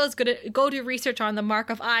 Willow's gonna go do research on the Mark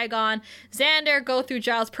of Aigon. Xander go through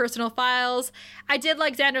Giles' personal files. I did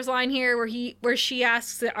like Xander's line here where she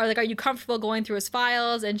asks, are you comfortable going through his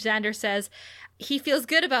files? And Xander says, he feels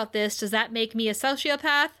good about this. Does that make me a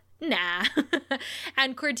sociopath? Nah.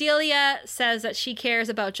 And Cordelia says that she cares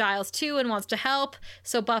about Giles too and wants to help.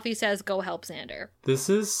 So Buffy says, go help Xander. This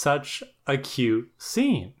is such a cute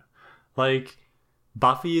scene. Like,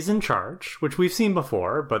 Buffy is in charge, which we've seen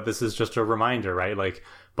before, but this is just a reminder, right? Like,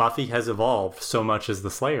 Buffy has evolved so much as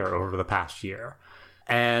the Slayer over the past year.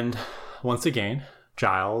 And once again,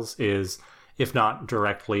 Giles is, if not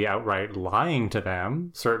directly outright lying to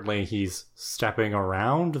them, certainly he's stepping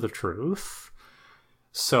around the truth.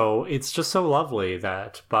 So it's just so lovely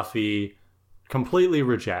that Buffy completely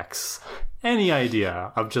rejects any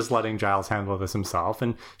idea of just letting Giles handle this himself.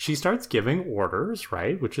 And she starts giving orders,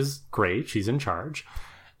 right? Which is great. She's in charge.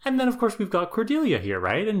 And then, of course, we've got Cordelia here,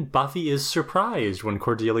 right? And Buffy is surprised when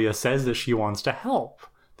Cordelia says that she wants to help.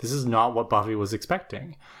 This is not what Buffy was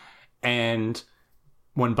expecting. And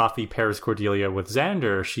when Buffy pairs Cordelia with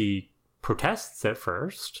Xander, she protests at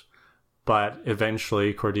first. But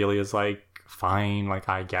eventually Cordelia's like, fine, like,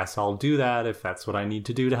 I guess I'll do that if that's what I need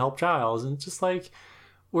to do to help Giles. And it's just like,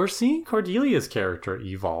 we're seeing Cordelia's character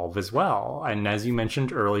evolve as well. And as you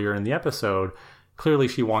mentioned earlier in the episode, clearly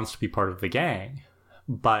she wants to be part of the gang.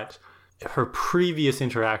 But her previous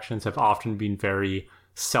interactions have often been very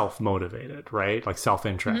self-motivated, right? Like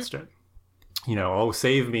self-interested. Mm-hmm. You know, oh,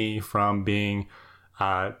 save me from being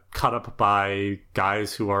cut up by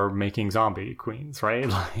guys who are making zombie queens, right?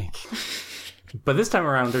 Like... But this time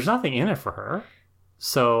around, there's nothing in it for her.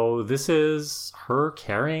 So this is her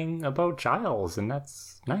caring about Giles, and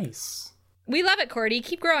that's nice. We love it, Cordy.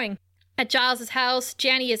 Keep growing. At Giles' house,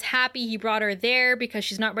 Jenny is happy he brought her there because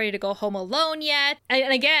she's not ready to go home alone yet.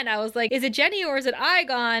 And again, I was like, is it Jenny or is it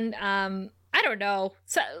Aigon? I don't know.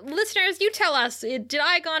 So, listeners, you tell us, did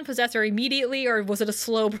Aigon possess her immediately or was it a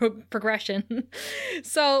slow progression?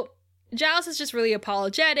 So Giles is just really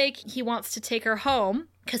apologetic. He wants to take her home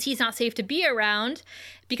because he's not safe to be around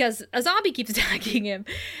because a zombie keeps attacking him.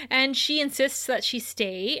 And she insists that she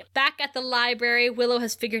stay. Back at the library, Willow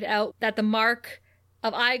has figured out that the mark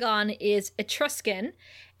of Aigon is Etruscan.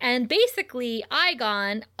 And basically,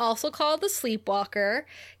 Aigon, also called the Sleepwalker,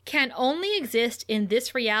 can only exist in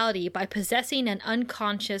this reality by possessing an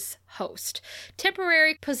unconscious host.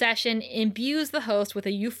 Temporary possession imbues the host with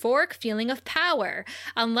a euphoric feeling of power.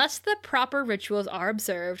 Unless the proper rituals are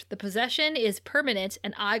observed, the possession is permanent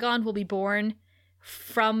and Aigon will be born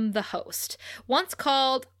from the host. Once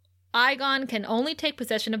called, Aigon can only take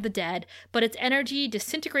possession of the dead, but its energy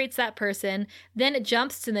disintegrates that person, then it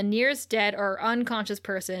jumps to the nearest dead or unconscious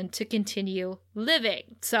person to continue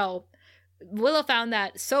living. So, Willow found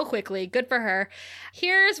that so quickly. Good for her.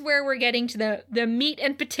 Here's where we're getting to the meat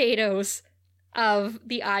and potatoes of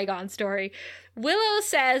the Aigon story. Willow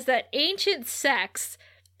says that ancients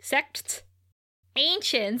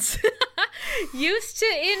used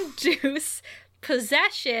to induce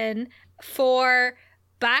possession for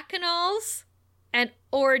bacchanals and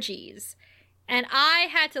orgies. And I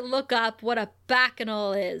had to look up what a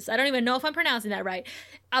bacchanal is. I don't even know if I'm pronouncing that right.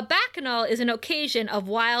 A bacchanal is an occasion of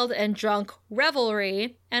wild and drunk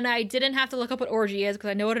revelry. And I didn't have to look up what orgy is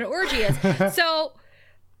because I know what an orgy is. So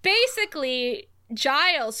basically,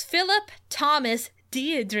 Giles, Philip, Thomas,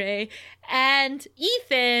 Deirdre, and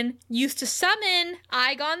Ethan used to summon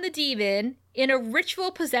Aigon the demon in a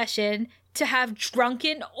ritual possession to have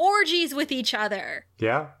drunken orgies with each other.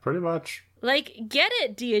 Yeah, pretty much. Like, get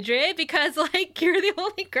it, Deirdre, because, like, you're the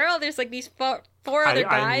only girl. There's, like, these four other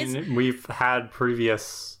guys. I mean, we've had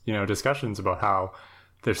previous, discussions about how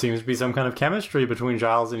there seems to be some kind of chemistry between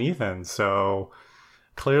Giles and Ethan, so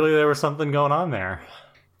clearly there was something going on there.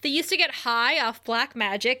 They used to get high off black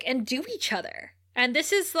magic and do each other. And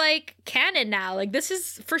this is, like, canon now. Like, this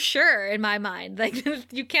is for sure in my mind. Like,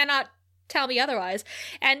 you cannot tell me otherwise.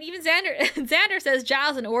 And even Xander says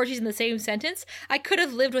Giles and orgies in the same sentence. I could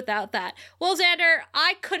have lived without that. Well, Xander,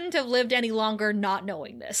 I couldn't have lived any longer not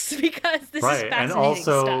knowing this because this is fascinating and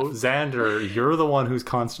also, stuff. Xander, you're the one who's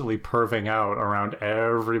constantly perving out around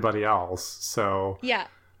everybody else. So yeah,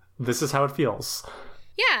 this is how it feels.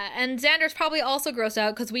 Yeah, and Xander's probably also grossed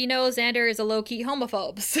out because we know Xander is a low-key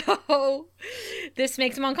homophobe. So this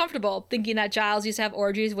makes him uncomfortable, thinking that Giles used to have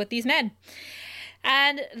orgies with these men.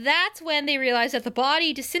 And that's when they realized that the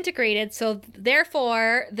body disintegrated, so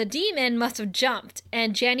therefore the demon must have jumped,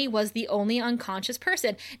 and Jenny was the only unconscious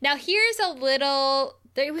person. Now here's a little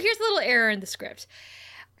error in the script.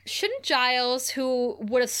 Shouldn't Giles, who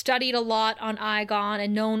would have studied a lot on Aegon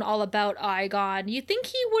and known all about Aegon, you think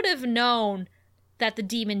he would have known that the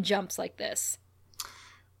demon jumps like this?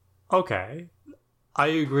 Okay. I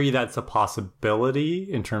agree that's a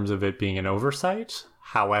possibility in terms of it being an oversight.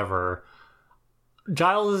 However,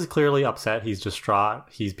 Giles is clearly upset. He's distraught.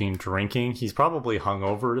 He's been drinking. He's probably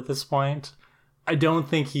hungover at this point. I don't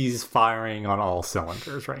think he's firing on all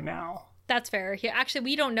cylinders right now. That's fair. Actually,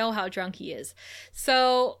 we don't know how drunk he is.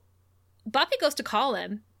 So Buffy goes to call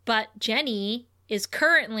him, but Jenny is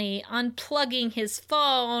currently unplugging his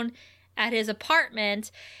phone at his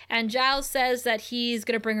apartment, and Giles says that he's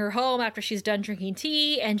going to bring her home after she's done drinking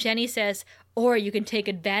tea, and Jenny says, or you can take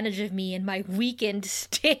advantage of me in my weakened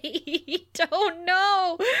state. Oh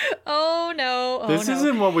no. Oh no. This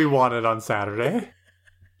isn't what we wanted on Saturday.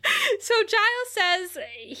 So Giles says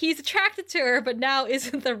he's attracted to her, but now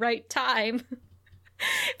isn't the right time.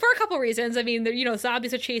 For a couple reasons. I mean,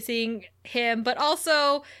 zombies are chasing him, but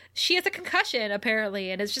also she has a concussion, apparently,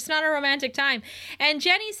 and it's just not a romantic time. And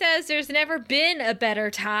Jenny says there's never been a better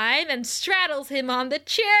time and straddles him on the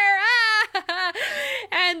chair. Ah!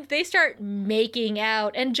 And they start making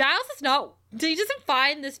out. And Giles he doesn't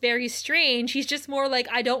find this very strange. He's just more like,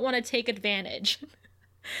 I don't want to take advantage.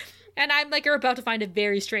 And I'm like, you're about to find it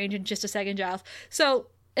very strange in just a second, Giles. So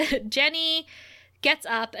Jenny gets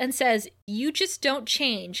up and says, you just don't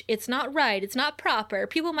change. It's not right. It's not proper.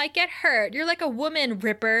 People might get hurt. You're like a woman,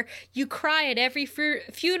 Ripper. You cry at every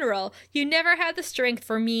funeral. You never had the strength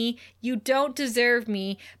for me. You don't deserve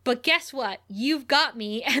me. But guess what? You've got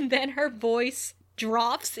me. And then her voice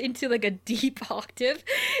drops into like a deep octave.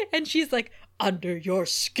 And she's like, under your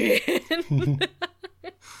skin.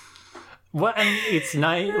 Well, and it's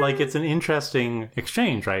nice. Like, it's an interesting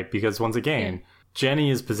exchange, right? Because once again, Jenny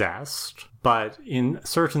is possessed, but in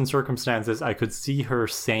certain circumstances, I could see her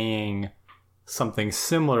saying something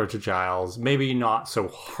similar to Giles, maybe not so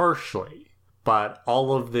harshly, but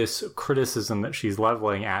all of this criticism that she's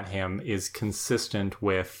leveling at him is consistent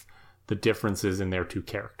with the differences in their two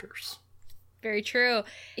characters. Very true.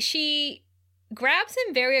 She grabs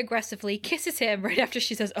him very aggressively, kisses him right after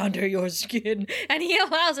she says, under your skin, and he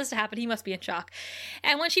allows this to happen. He must be in shock.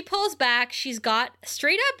 And when she pulls back, she's got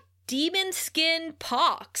straight up demon skin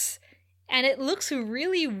pox, and it looks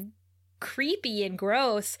really creepy and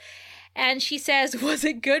gross. And she says, was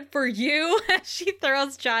it good for you? She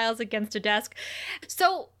throws Giles against a desk.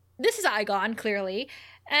 So this is Aegon, clearly.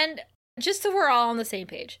 And just so we're all on the same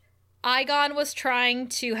page, Aegon was trying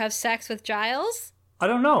to have sex with Giles. I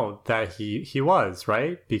don't know that he was,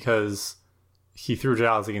 right? Because he threw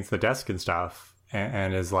Giles against the desk and stuff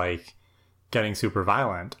and is like getting super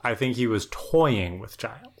violent. I think he was toying with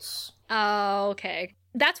Giles. Oh, okay.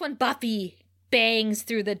 That's when Buffy bangs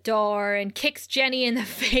through the door and kicks Jenny in the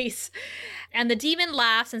face. And the demon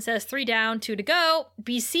laughs and says, 3 down, 2 to go.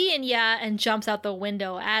 Be seeing ya, and jumps out the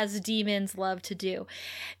window, as demons love to do.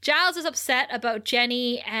 Giles is upset about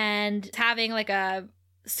Jenny and having like a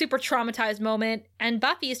super traumatized moment, and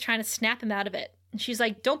Buffy is trying to snap him out of it. And she's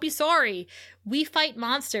like, don't be sorry. We fight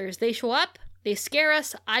monsters. They show up, they scare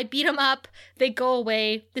us, I beat them up, they go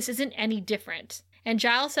away. This isn't any different. And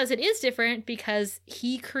Giles says it is different because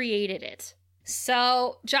he created it.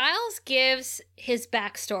 So Giles gives his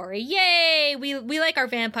backstory. Yay! We like our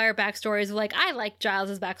vampire backstories. Like, I like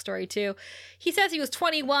Giles's backstory too. He says he was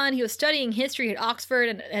 21. He was studying history at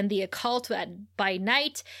Oxford and the occult by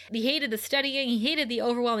night. He hated the studying. He hated the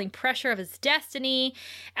overwhelming pressure of his destiny.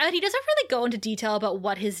 And he doesn't really go into detail about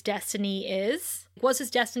what his destiny is. Was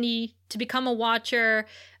his destiny to become a Watcher?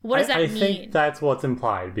 What does that mean? I think that's what's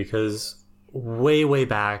implied, because way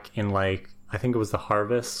back in, like, I think it was The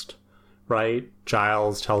Harvest, right?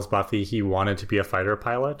 Giles tells Buffy he wanted to be a fighter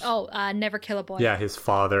pilot. Oh, never kill a boy. Yeah, his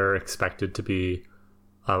father expected to be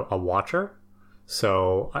a Watcher.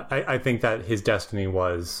 So I think that his destiny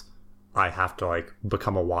was, I have to, like,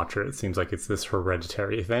 become a Watcher. It seems like it's this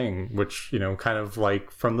hereditary thing, which, kind of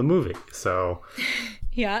like from the movie. So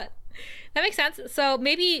yeah, that makes sense. So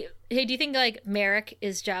maybe, hey, do you think, like, Merrick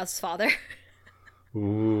is Giles' father?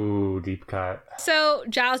 Ooh, deep cut. So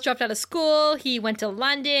Giles dropped out of school. He went to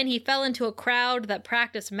London. He fell into a crowd that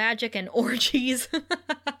practiced magic and orgies.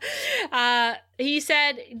 He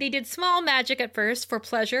said they did small magic at first for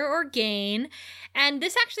pleasure or gain. And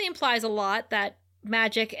this actually implies a lot that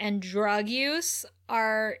magic and drug use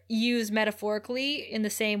are used metaphorically in the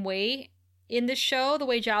same way in this show, the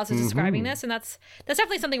way Giles is describing this. And that's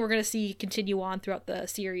definitely something we're going to see continue on throughout the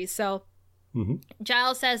series. So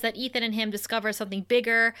Giles says that Ethan and him discover something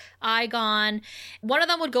bigger, Aegon. One of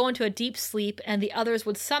them would go into a deep sleep and the others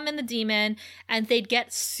would summon the demon and they'd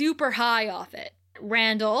get super high off it.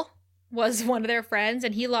 Randall, was one of their friends,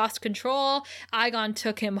 and he lost control. Aegon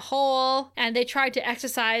took him whole, and they tried to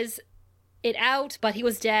exorcise it out, but he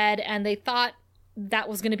was dead, and they thought that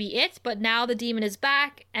was going to be it. But now the demon is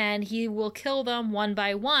back, and he will kill them one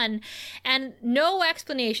by one. And no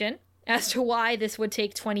explanation as to why this would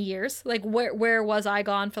take 20 years. Like, where was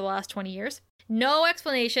Aegon for the last 20 years? No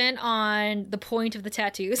explanation on the point of the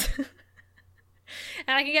tattoos.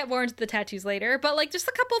 And I can get more into the tattoos later, but like just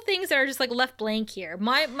a couple of things that are just like left blank here.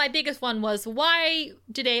 My biggest one was, why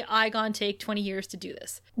did Aegon take 20 years to do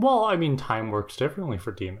this? Well, I mean, time works differently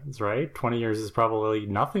for demons, right? 20 years is probably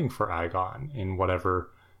nothing for Aegon in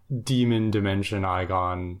whatever demon dimension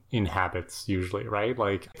Aegon inhabits usually, right?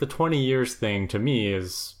 Like the 20 years thing to me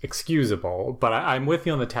is excusable, but I'm with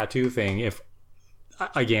you on the tattoo thing. If,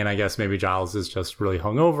 again, I guess maybe Giles is just really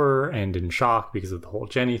hungover and in shock because of the whole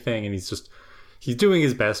Jenny thing, and he's doing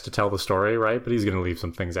his best to tell the story, right? But he's going to leave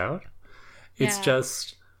some things out. It's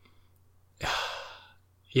just,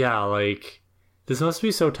 yeah, like, this must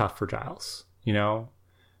be so tough for Giles, you know?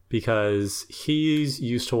 Because he's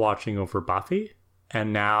used to watching over Buffy,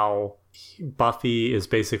 and now Buffy is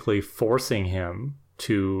basically forcing him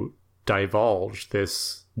to divulge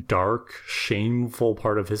this dark, shameful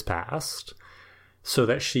part of his past so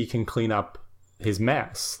that she can clean up his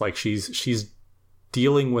mess. Like, she's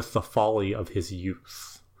dealing with the folly of his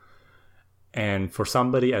youth. And for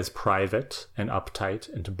somebody as private and uptight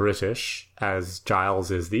and British as Giles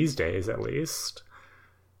is these days, at least,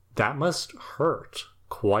 that must hurt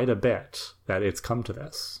quite a bit that it's come to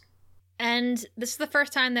this. And this is the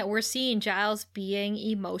first time that we're seeing Giles being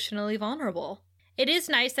emotionally vulnerable. It is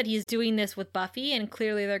nice that he's doing this with Buffy, and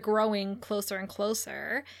clearly they're growing closer and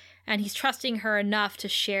closer, and he's trusting her enough to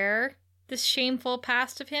share this shameful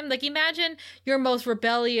past of him. Like, imagine your most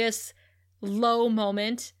rebellious low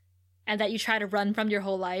moment and that you try to run from your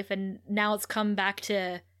whole life, and now it's come back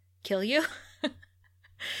to kill you.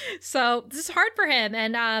 So this is hard for him.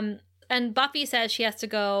 And Buffy says she has to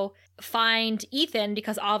go find Ethan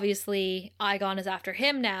because obviously Aegon is after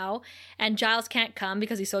him now, and Giles can't come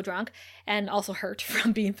because he's so drunk and also hurt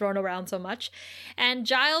from being thrown around so much. And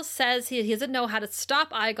Giles says he doesn't know how to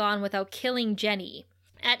stop Aegon without killing Jenny.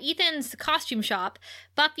 At Ethan's costume shop,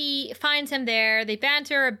 Buffy finds him there. They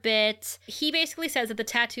banter a bit. He basically says that the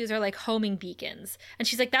tattoos are like homing beacons. And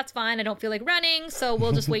she's like, that's fine. I don't feel like running, so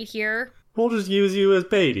we'll just wait here. We'll just use you as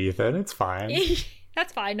bait, Ethan. It's fine.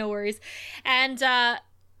 That's fine. No worries. And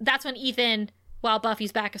that's when Ethan, while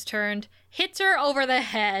Buffy's back is turned, hits her over the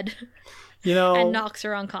head, and knocks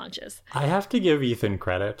her unconscious. I have to give Ethan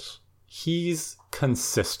credit. He's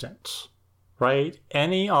consistent. Right?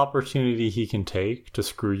 Any opportunity he can take to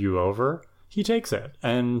screw you over, he takes it.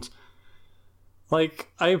 And,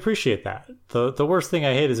 like, I appreciate that. The worst thing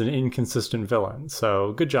I hate is an inconsistent villain.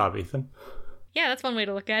 So, good job, Ethan. Yeah, that's one way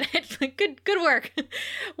to look at it. Good work.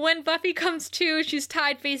 When Buffy comes to, she's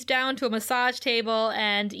tied face down to a massage table,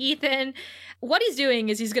 and Ethan, what he's doing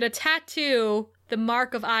is he's going to tattoo the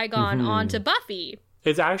mark of Aegon onto Buffy.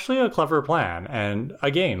 It's actually a clever plan. And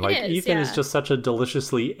again, like, Ethan is just such a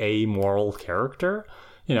deliciously amoral character.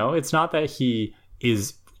 You know, it's not that he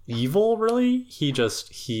is evil, really. He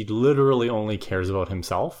literally only cares about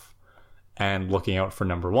himself and looking out for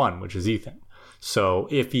number one, which is Ethan. So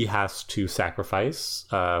if he has to sacrifice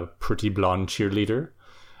a pretty blonde cheerleader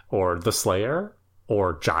or the Slayer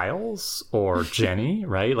or Giles or Jenny,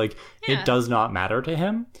 right? Like, it does not matter to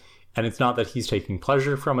him. And it's not that he's taking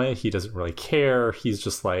pleasure from it. He doesn't really care. He's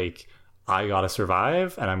just like, I gotta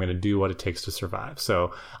survive, and I'm gonna do what it takes to survive.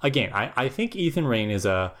 So again, I think Ethan Rayne is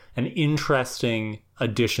an interesting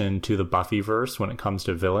addition to the Buffyverse when it comes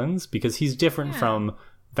to villains, because he's different from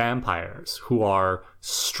vampires who are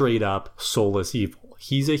straight up soulless evil.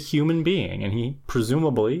 He's a human being, and he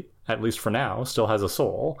presumably, at least for now, still has a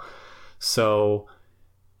soul. So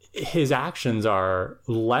his actions are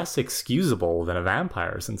less excusable than a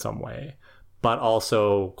vampire's in some way, but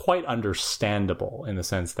also quite understandable in the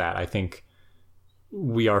sense that I think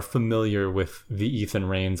we are familiar with the Ethan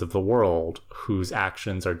Raynes of the world whose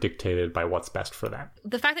actions are dictated by what's best for them.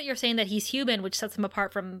 The fact that you're saying that he's human, which sets him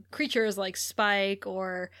apart from creatures like Spike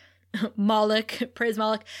or Moloch, praise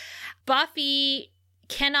Moloch, Buffy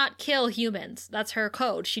cannot kill humans. That's her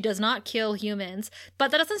code. She does not kill humans,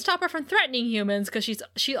 but that doesn't stop her from threatening humans, because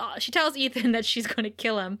she tells Ethan that she's going to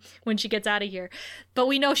kill him when she gets out of here. But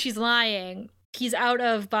we know she's lying. He's out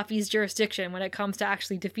of Buffy's jurisdiction when it comes to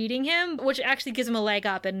actually defeating him, which actually gives him a leg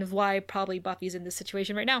up, and is why probably Buffy's in this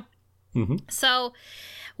situation right now. Mm-hmm. So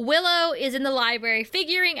Willow is in the library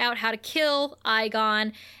figuring out how to kill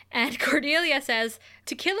Aegon, and Cordelia says,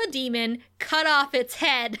 to kill a demon, cut off its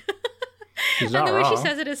head. She's And not the way she wrong.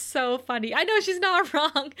 says it is so funny. I know she's not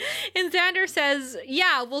wrong. And Xander says,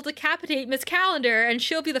 yeah, we'll decapitate Miss Calendar and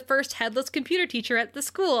she'll be the first headless computer teacher at the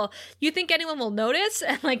school. You think anyone will notice?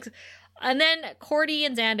 And then Cordy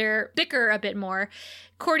and Xander bicker a bit more.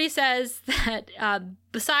 Cordy says that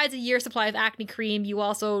besides a year's supply of acne cream, you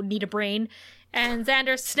also need a brain. And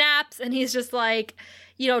Xander snaps and he's just like,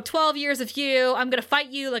 12 years of you, I'm going to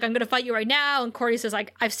fight you. Like, I'm going to fight you right now. And Cordy says,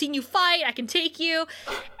 like, I've seen you fight. I can take you.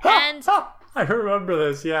 And I remember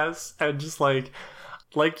this, yes. And just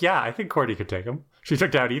yeah, I think Cordy could take him. She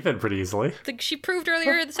took down Ethan pretty easily. she proved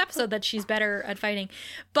earlier in this episode that she's better at fighting.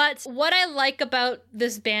 But what I like about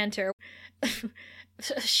this banter,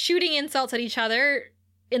 shooting insults at each other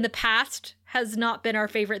in the past has not been our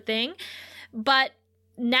favorite thing. But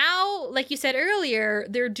now, like you said earlier,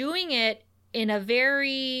 they're doing it in a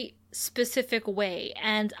very specific way.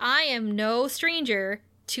 And I am no stranger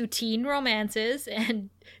to teen romances and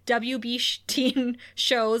WB teen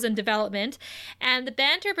shows and development. And the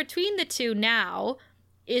banter between the two now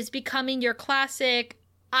is becoming your classic,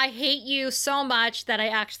 I hate you so much that I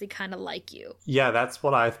actually kind of like you. Yeah, that's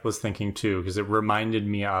what I was thinking too, because it reminded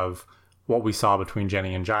me of what we saw between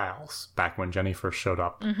Jenny and Giles back when Jenny first showed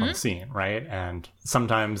up on the scene, right? And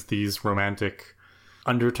sometimes these romantic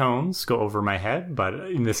undertones go over my head, but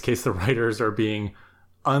in this case, the writers are being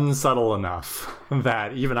unsubtle enough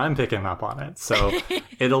that even I'm picking up on it. So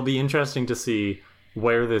it'll be interesting to see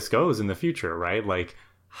where this goes in the future, right? Like,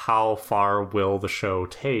 how far will the show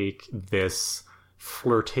take this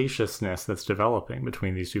flirtatiousness that's developing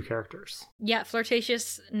between these two characters? Yeah,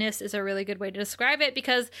 flirtatiousness is a really good way to describe it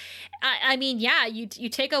because, I mean, yeah, you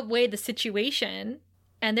take away the situation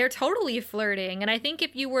and they're totally flirting. And I think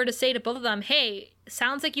if you were to say to both of them, hey,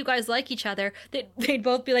 sounds like you guys like each other, they'd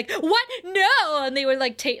both be like, what? No! And they would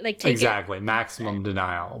take exactly. Maximum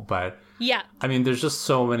denial. But yeah, I mean, there's just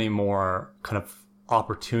so many more kind of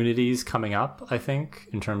opportunities coming up, I think,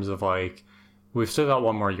 in terms of we've still got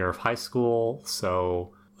one more year of high school,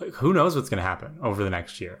 so who knows what's going to happen over the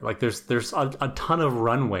next year. There's a ton of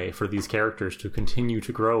runway for these characters to continue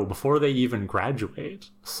to grow before they even graduate.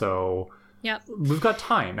 So yep, we've got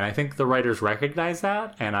time, and I think the writers recognize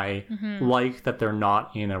that, and I like that they're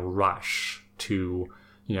not in a rush to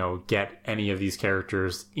get any of these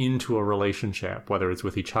characters into a relationship, whether it's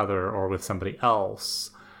with each other or with somebody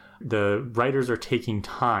else. The writers are taking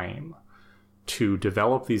time to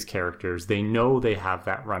develop these characters. They know they have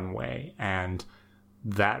that runway, and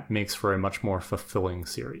that makes for a much more fulfilling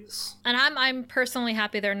series. And I'm personally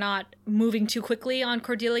happy they're not moving too quickly on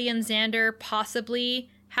Cordelia and Xander possibly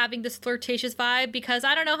having this flirtatious vibe, because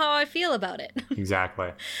I don't know how I feel about it.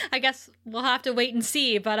 Exactly. I guess we'll have to wait and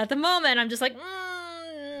see, but at the moment I'm just like,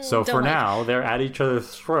 so for now, they're at each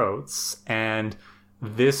other's throats, and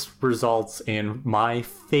this results in my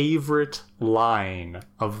favorite line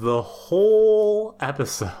of the whole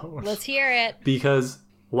episode. Let's hear it. Because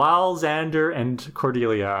while Xander and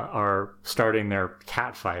Cordelia are starting their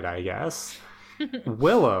catfight, I guess,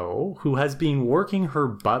 Willow, who has been working her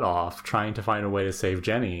butt off trying to find a way to save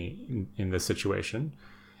Jenny in this situation,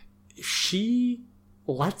 she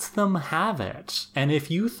lets them have it. And if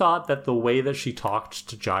you thought that the way that she talked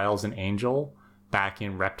to Giles and Angel back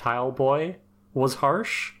in Reptile Boy was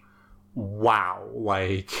harsh, wow,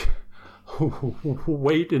 wait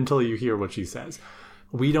until you hear what she says.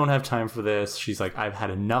 We don't have time for this. She's like, I've had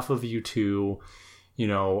enough of you two.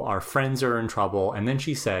 Our friends are in trouble. And then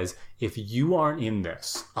she says, if you aren't in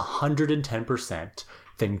this 110%,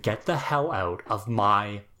 then get the hell out of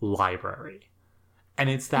my library. And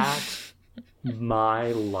it's that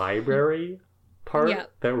my library part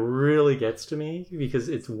that really gets to me, because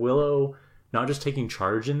it's Willow not just taking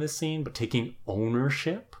charge in this scene, but taking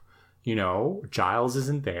ownership. Giles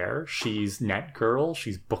isn't there. She's net girl.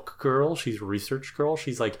 She's book girl. She's research girl.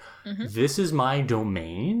 She's like, this is my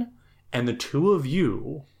domain. And the two of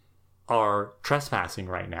you are trespassing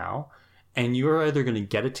right now. And you're either going to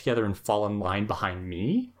get it together and fall in line behind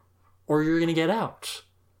me, or you're going to get out.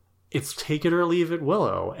 It's take it or leave it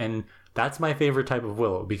Willow. And that's my favorite type of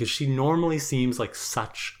Willow, because she normally seems like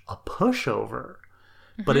such a pushover.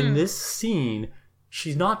 But in this scene,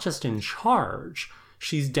 she's not just in charge.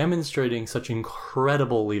 She's demonstrating such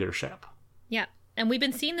incredible leadership. Yeah. And we've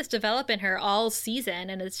been seeing this develop in her all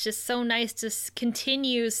season, and it's just so nice to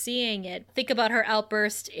continue seeing it. Think about her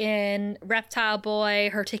outburst in Reptile Boy,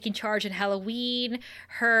 her taking charge in Halloween,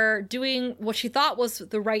 her doing what she thought was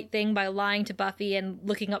the right thing by lying to Buffy and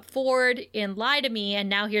looking up Ford in Lie to Me, and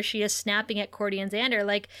now here she is snapping at Cordy and Xander.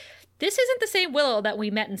 this isn't the same Willow that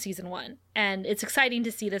we met in season 1. And it's exciting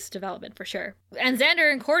to see this development for sure. And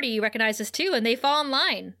Xander and Cordy recognize this too, and they fall in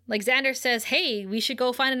line. Like Xander says, hey, we should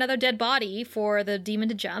go find another dead body for the demon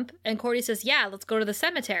to jump. And Cordy says, yeah, let's go to the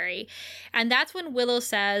cemetery. And that's when Willow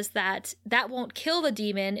says that won't kill the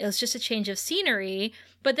demon. It was just a change of scenery.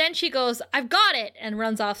 But then she goes, I've got it, and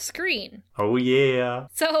runs off screen. Oh, yeah.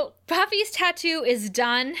 So Buffy's tattoo is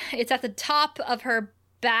done. It's at the top of her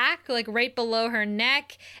back, like right below her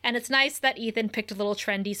neck, and it's nice that Ethan picked a little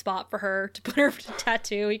trendy spot for her to put her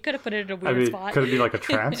tattoo. He could have put it in a weird spot. Could it be like a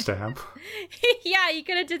tramp stamp? Yeah, he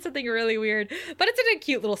could have did something really weird, but it's in a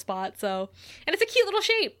cute little spot. So, and it's a cute little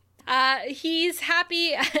shape. He's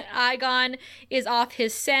happy Igon is off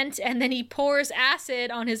his scent, and then he pours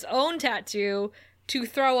acid on his own tattoo to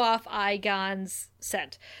throw off Igon's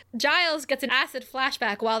scent. Giles gets an acid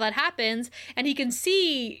flashback while that happens, and he can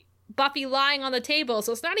see Buffy lying on the table,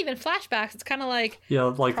 so it's not even flashbacks. It's kind of like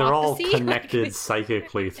they're all connected like,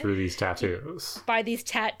 psychically through these tattoos. By these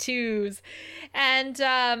tattoos. And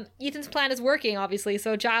Ethan's plan is working, obviously,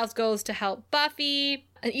 so Giles goes to help Buffy.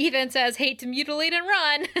 Ethan says, hate to mutilate and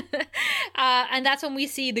run. And that's when we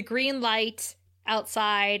see the green light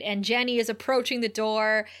outside, and Jenny is approaching the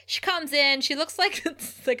door. She comes in. She looks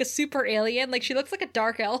like a super alien. Like, she looks like a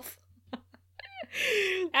dark elf.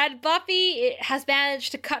 And Buffy has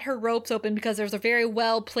managed to cut her ropes open because there's a very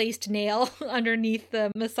well-placed nail underneath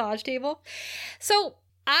the massage table. So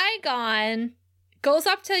Igon goes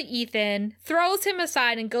up to Ethan, throws him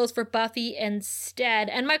aside, and goes for Buffy instead.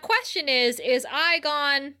 And my question is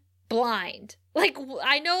Igon blind? Like,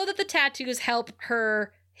 I know that the tattoos help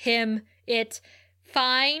it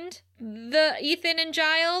find the Ethan and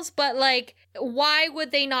Giles, but like, why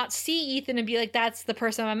would they not see Ethan and be like, that's the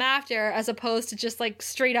person I'm after, as opposed to just like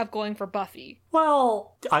straight up going for Buffy?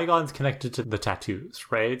 Well, Igon's connected to the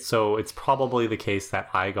tattoos, right? So it's probably the case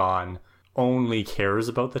that Igon only cares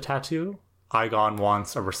about the tattoo. Igon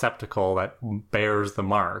wants a receptacle that bears the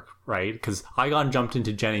mark, right? Because Igon jumped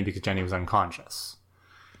into Jenny because Jenny was unconscious.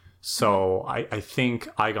 So I think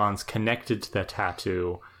Igon's connected to the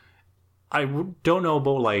tattoo. I don't know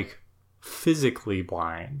about like physically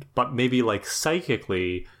blind, but maybe like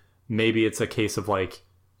psychically, maybe it's a case of like,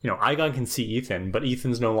 Igon can see Ethan, but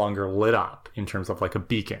Ethan's no longer lit up in terms of like a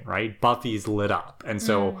beacon, right? Buffy's lit up. And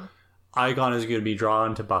so Igon is going to be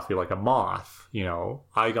drawn to Buffy like a moth.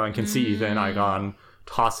 Igon can see Ethan. Igon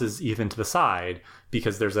tosses Ethan to the side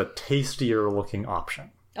because there's a tastier looking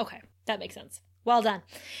option. Okay, that makes sense. Well done.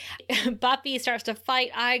 Buffy starts to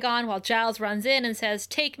fight Igon while Giles runs in and says,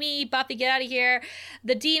 take me, Buffy, get out of here.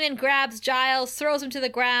 The demon grabs Giles, throws him to the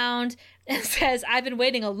ground, and says, I've been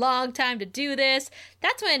waiting a long time to do this.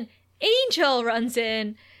 That's when Angel runs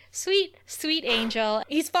in. Sweet, sweet Angel.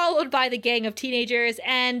 He's followed by the gang of teenagers,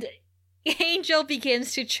 and Angel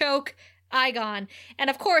begins to choke Igon. And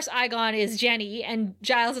of course, Igon is Jenny, and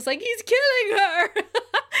Giles is like, he's killing her!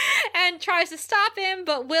 And tries to stop him,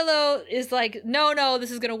 but Willow is like, no, this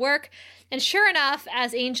is gonna work. And sure enough,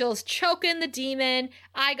 as Angel's choking the demon,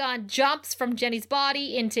 Igon jumps from Jenny's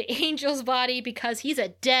body into Angel's body because he's a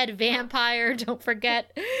dead vampire, don't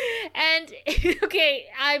forget. And, okay,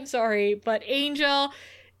 I'm sorry, but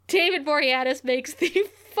David Boreanaz makes the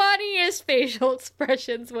funniest facial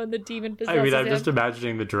expressions when the demon possesses him. I'm just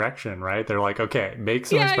imagining the direction, right? They're like, okay, make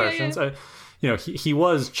some expressions. Yeah. He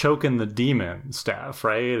was choking the demon, Steph,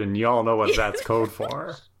 right? And you all know what that's code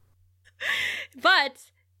for. But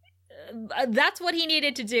that's what he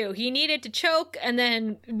needed to do. He needed to choke and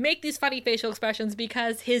then make these funny facial expressions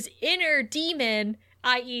because his inner demon,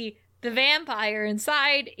 i.e. the vampire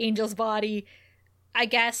inside Angel's body, I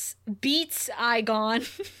guess, beats Igon.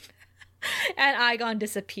 And Igon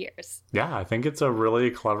disappears. Yeah, I think it's a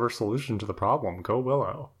really clever solution to the problem. Go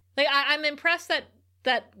Willow. Like, I'm impressed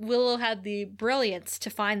that Willow had the brilliance to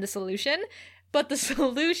find the solution, but the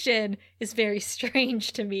solution is very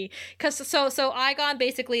strange to me. Because so Igon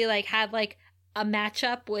basically like had like a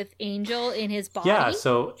matchup with Angel in his body. Yeah,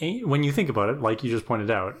 so when you think about it, like you just pointed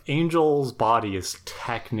out, Angel's body is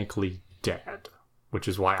technically dead, which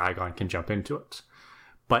is why Igon can jump into it.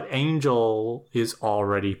 But Angel is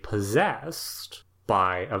already possessed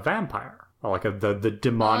by a vampire, or like the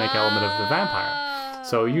demonic element of the vampire.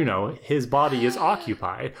 So, his body is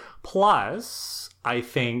occupied. Plus, I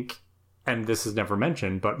think, and this is never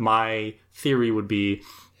mentioned, but my theory would be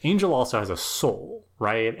Angel also has a soul,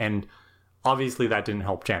 right? And obviously that didn't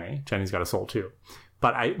help Jenny. Jenny's got a soul too.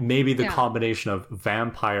 But maybe the combination of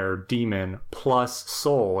vampire, demon, plus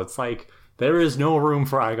soul, it's like, there is no room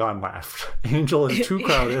for Igon left. Angel is too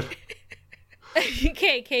crowded.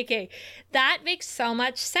 Okay. That makes so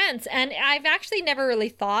much sense. And I've actually never really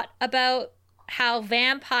thought about how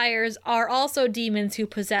vampires are also demons who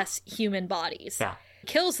possess human bodies. Yeah.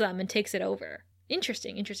 Kills them and takes it over.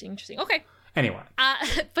 Interesting. Okay. Anyway.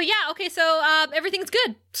 But yeah, okay, so everything's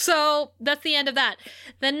good. So that's the end of that.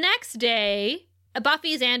 The next day,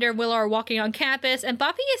 Buffy, Xander, and Willow are walking on campus, and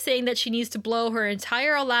Buffy is saying that she needs to blow her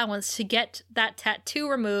entire allowance to get that tattoo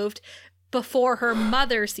removed before her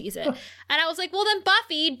mother sees it. And I was like, well then,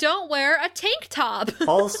 Buffy, don't wear a tank top.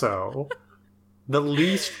 Also, the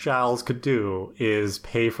least Giles could do is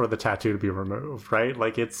pay for the tattoo to be removed, right?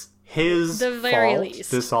 Like, it's his The very fault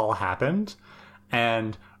least. this all happened.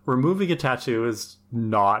 And removing a tattoo is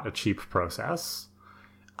not a cheap process.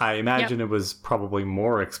 I imagine it was probably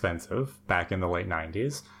more expensive back in the late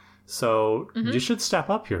 90s. So you should step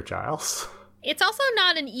up here, Giles. It's also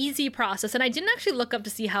not an easy process, and I didn't actually look up to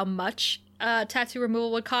see how much tattoo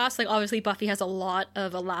removal would cost. Like, obviously, Buffy has a lot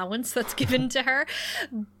of allowance that's given to her,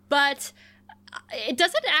 but it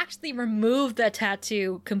doesn't actually remove the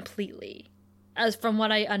tattoo completely, as from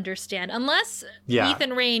what I understand, unless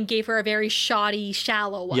Ethan Rayne gave her a very shoddy,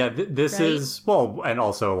 shallow one. Yeah, this right? is, well, and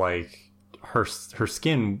also, like, her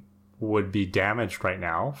skin would be damaged right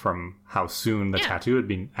now from how soon the tattoo had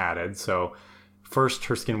been added. So first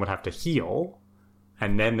her skin would have to heal,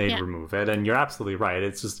 and then they'd remove it. And you're absolutely right.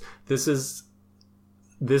 It's just, this is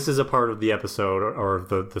a part of the episode or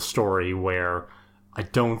the story where I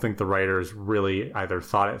don't think the writers really either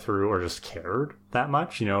thought it through or just cared that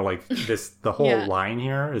much. You know, like the whole line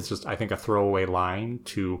here is just, I think, a throwaway line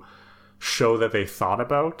to show that they thought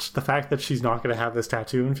about the fact that she's not going to have this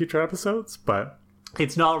tattoo in future episodes, but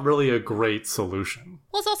it's not really a great solution.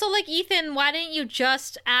 Well, it's also like, Ethan, why didn't you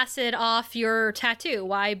just acid off your tattoo?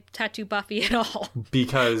 Why tattoo Buffy at all?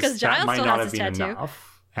 Because Giles that might still not has have his been tattoo.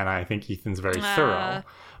 enough. And I think Ethan's very thorough.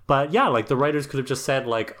 But yeah, like the writers could have just said,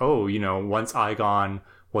 like, oh, you know, once Igon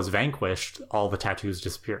was vanquished, all the tattoos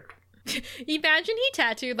disappeared. Imagine he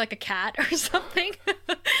tattooed like a cat or something,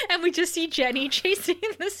 and we just see Jenny chasing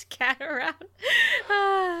this cat around.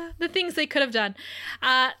 The things they could have done.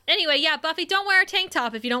 Anyway, yeah, Buffy, don't wear a tank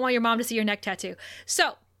top if you don't want your mom to see your neck tattoo.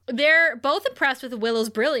 So they're both impressed with Willow's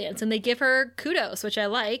brilliance, and they give her kudos, which I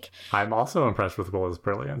like. I'm also impressed with Willow's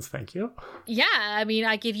brilliance. Thank you. Yeah, I mean,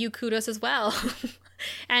 I give you kudos as well.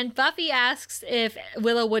 And Buffy asks if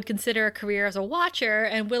Willow would consider a career as a watcher,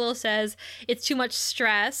 and Willow says it's too much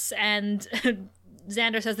stress, and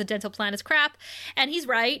Xander says the dental plan is crap, and he's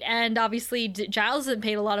right, and obviously Giles isn't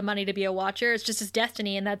paid a lot of money to be a watcher. It's just his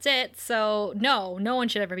destiny, and that's it. So no one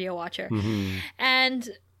should ever be a watcher. Mm-hmm. And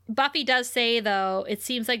Buffy does say, though, it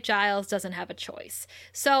seems like Giles doesn't have a choice.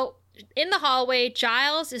 So in the hallway,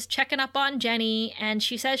 Giles is checking up on Jenny, and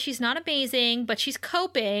she says she's not amazing, but she's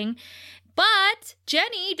coping. But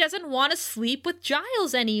Jenny doesn't want to sleep with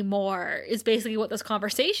Giles anymore, is basically what this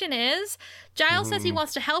conversation is. Giles says he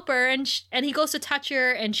wants to help her, and he goes to touch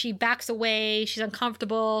her, and she backs away. She's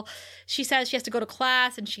uncomfortable. She says she has to go to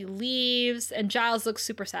class, and she leaves, and Giles looks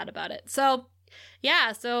super sad about it. So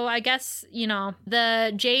yeah, so I guess, you know,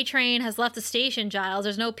 the J train has left the station, Giles.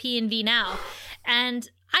 There's no P&V now. And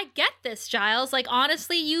I get this, Giles. Like,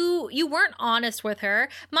 honestly, you weren't honest with her.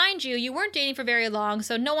 Mind you, you weren't dating for very long,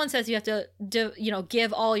 so no one says you have to,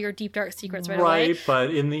 give all your deep, dark secrets right away. Right,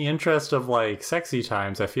 but in the interest of, like, sexy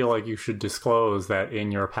times, I feel like you should disclose that in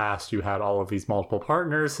your past you had all of these multiple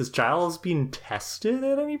partners. Has Giles been tested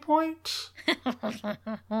at any point?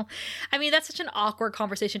 I mean, that's such an awkward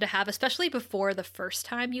conversation to have, especially before the first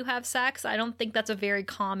time you have sex. I don't think that's a very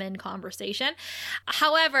common conversation.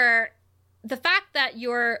 However, the fact that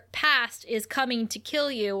your past is coming to kill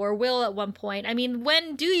you, or will at one point, I mean,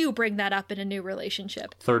 when do you bring that up in a new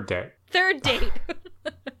relationship? Third date.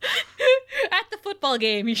 At the football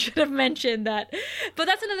game, you should have mentioned that. But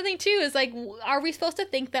that's another thing, too, is like, are we supposed to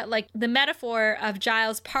think that, like, the metaphor of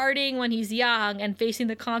Giles partying when he's young and facing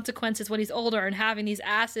the consequences when he's older and having these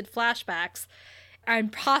acid flashbacks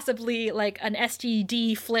and possibly, like, an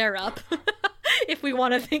STD flare-up, if we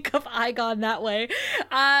want to think of Igon that way,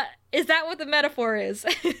 is that what the metaphor is?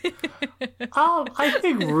 I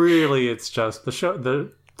think really it's just the show.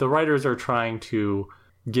 The writers are trying to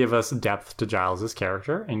give us depth to Giles's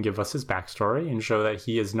character and give us his backstory and show that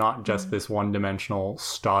he is not just this one-dimensional,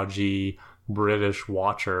 stodgy British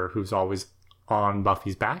watcher who's always on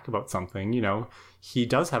Buffy's back about something. You know, he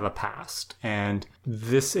does have a past, and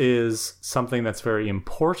this is something that's very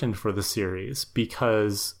important for the series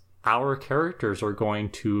because our characters are going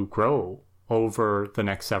to grow over the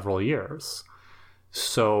next several years.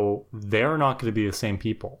 So they're not going to be the same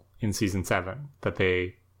people in season 7 that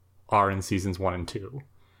they are in seasons 1 and 2.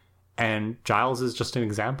 And Giles is just an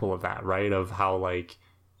example of that, right? Of how, like,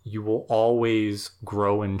 you will always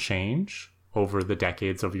grow and change over the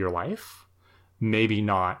decades of your life. maybe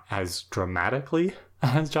not as dramatically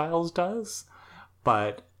as Giles does,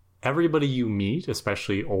 but everybody you meet,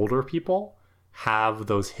 especially older people, have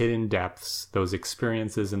those hidden depths, those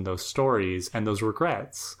experiences and those stories and those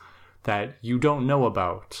regrets that you don't know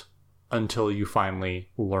about until you finally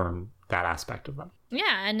learn that aspect of them.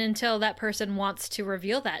 Yeah, and until that person wants to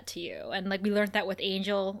reveal that to you. And like we learned that with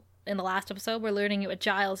Angel in the last episode, we're learning it with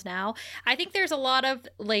Giles now. I think there's a lot of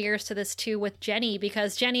layers to this too with Jenny,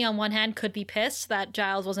 because Jenny on one hand could be pissed that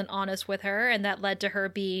Giles wasn't honest with her and that led to her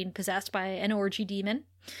being possessed by an orgy demon.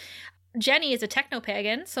 Jenny is a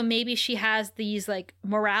techno-pagan, so maybe she has these like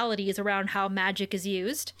moralities around how magic is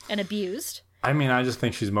used and abused. I mean, I just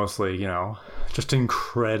think she's mostly, just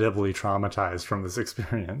incredibly traumatized from this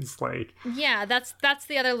experience. Like, yeah, that's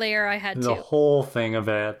the other layer I had too. The whole thing of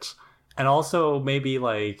it. And also maybe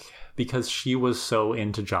like because she was so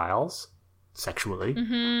into Giles sexually,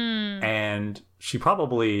 and she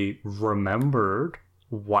probably remembered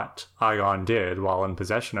what Aegon did while in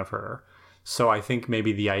possession of her. So I think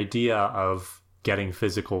maybe the idea of getting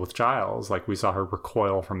physical with Giles, like we saw her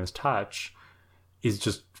recoil from his touch, is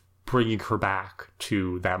just bringing her back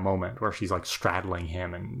to that moment where she's like straddling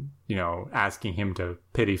him and, asking him to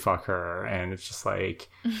pity fuck her. And it's just like,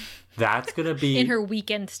 that's going to be... in her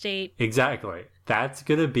weekend state. Exactly. That's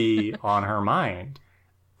going to be on her mind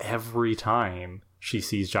every time she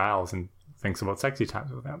sees Giles and thinks about sexy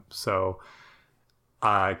times with him. So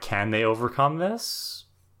can they overcome this?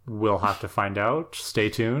 We'll have to find out. Stay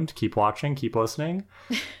tuned. Keep watching. Keep listening.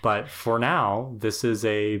 But for now, this is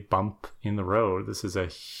a bump in the road. This is a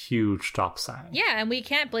huge stop sign. Yeah, and we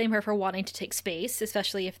can't blame her for wanting to take space,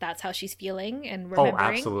 especially if that's how she's feeling and remembering. Oh,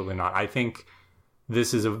 absolutely not. I think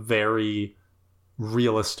this is a very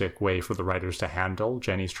realistic way for the writers to handle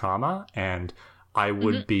Jenny's trauma. And I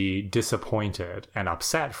would be disappointed and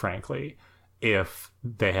upset, frankly, if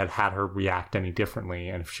they had her react any differently,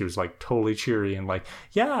 and if she was like totally cheery and like,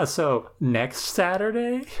 yeah, so next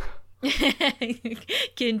Saturday.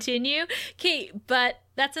 Continue. Okay, but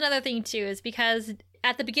that's another thing too, is because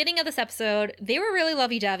at the beginning of this episode, they were really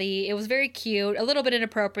lovey-dovey. It was very cute, a little bit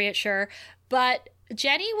inappropriate, sure, but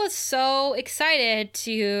Jenny was so excited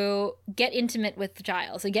to get intimate with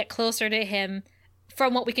Giles and get closer to him,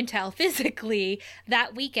 from what we can tell physically,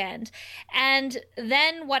 that weekend. And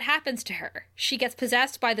then what happens to her? She gets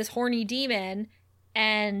possessed by this horny demon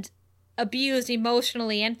and abused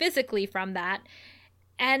emotionally and physically from that.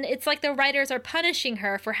 And it's like the writers are punishing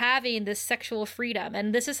her for having this sexual freedom.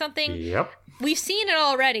 And this is something we've seen it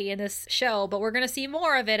already in this show, but we're going to see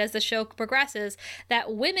more of it as the show progresses,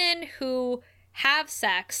 that women who have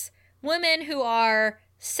sex, women who are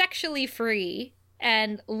sexually free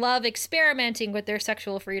and love experimenting with their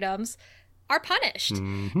sexual freedoms, are punished.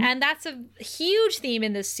 And that's a huge theme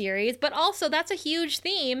in this series, but also that's a huge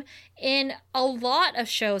theme in a lot of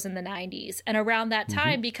shows in the 90s and around that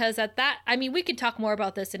time, because we could talk more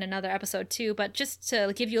about this in another episode too, but just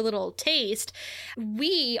to give you a little taste,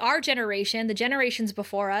 our generation, the generations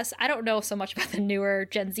before us, I don't know so much about the newer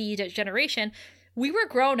Gen Z generation, we were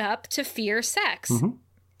grown up to fear sex.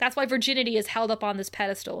 That's why virginity is held up on this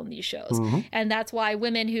pedestal in these shows. And that's why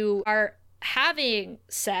women who are having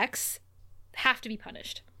sex have to be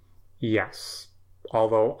punished. Yes.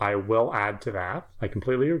 Although I will add to that, I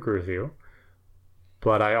completely agree with you.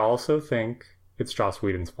 But I also think it's Joss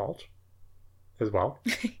Whedon's fault as well.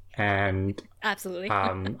 And absolutely.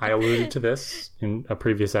 I alluded to this in a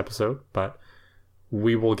previous episode, but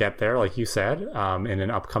we will get there, like you said, in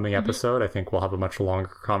an upcoming episode. I think we'll have a much longer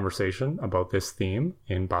conversation about this theme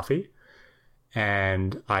in Buffy.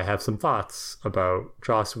 And I have some thoughts about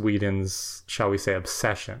Joss Whedon's, shall we say,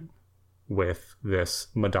 obsession with this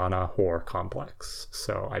Madonna whore complex.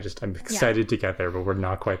 So I'm excited to get there, but we're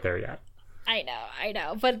not quite there yet. I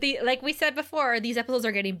know. But like we said before, these episodes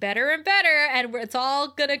are getting better and better, and it's all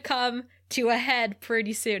gonna come to a head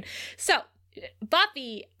pretty soon. So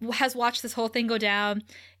Buffy has watched this whole thing go down.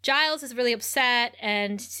 Giles is really upset,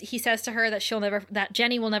 and he says to her that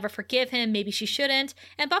Jenny will never forgive him. Maybe she shouldn't.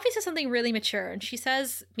 And Buffy says something really mature, and she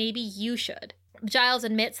says, maybe you should. Giles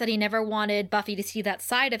admits that he never wanted Buffy to see that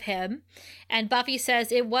side of him. And Buffy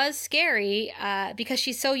says it was scary because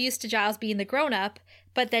she's so used to Giles being the grown-up,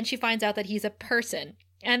 but then she finds out that he's a person.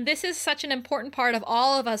 And this is such an important part of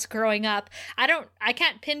all of us growing up. I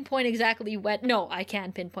can't pinpoint exactly when. No, I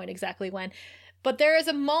can pinpoint exactly when. But there is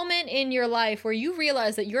a moment in your life where you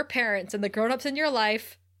realize that your parents and the grown-ups in your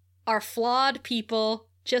life are flawed people,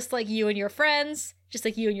 just like you and your friends, just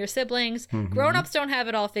like you and your siblings. Grown-ups don't have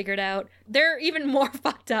it all figured out. They're even more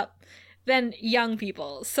fucked up than young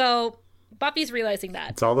people. So Buffy's realizing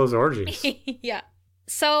that. It's all those orgies. Yeah.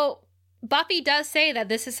 So Buffy does say that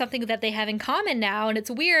this is something that they have in common now, and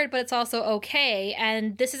it's weird, but it's also okay.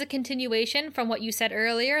 And this is a continuation from what you said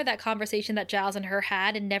earlier, that conversation that Giles and her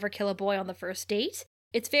had in Never Kill a Boy on the First Date.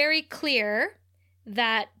 It's very clear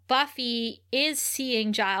that Buffy is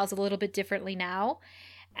seeing Giles a little bit differently now.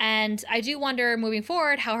 And I do wonder moving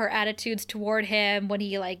forward how her attitudes toward him when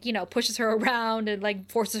he pushes her around and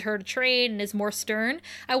forces her to train and is more stern.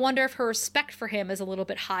 I wonder if her respect for him is a little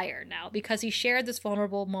bit higher now because he shared this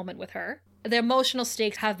vulnerable moment with her. The emotional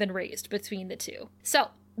stakes have been raised between the two.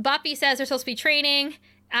 So Buffy says they're supposed to be training.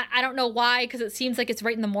 I don't know why, because it seems like it's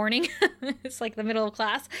right in the morning. It's like the middle of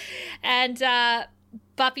class. And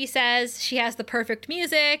Buffy says she has the perfect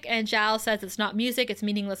music, and Giles says it's not music, it's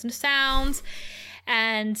meaningless sounds.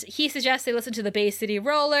 And he suggests they listen to the Bay City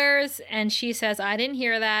Rollers, and she says, I didn't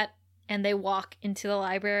hear that. And they walk into the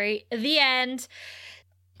library. The end.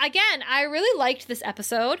 Again, I really liked this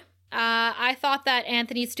episode. I thought that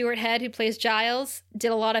Anthony Stewart Head, who plays Giles,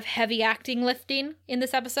 did a lot of heavy acting lifting in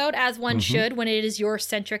this episode, as one should when it is your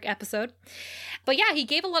centric episode. But yeah, he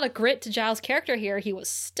gave a lot of grit to Giles' character here. He was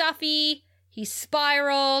stuffy, he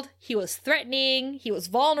spiraled, he was threatening, he was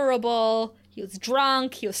vulnerable, he was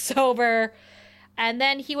drunk, he was sober. And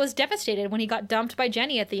then he was devastated when he got dumped by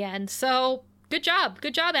Jenny at the end. So, good job.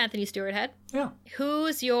 Good job, Anthony Stewart Head. Yeah.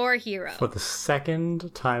 Who's your hero? For the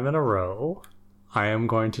second time in a row, I am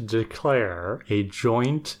going to declare a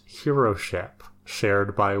joint heroship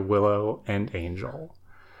shared by Willow and Angel.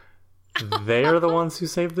 They are the ones who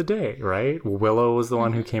saved the day, right? Willow was the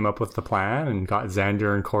one who came up with the plan and got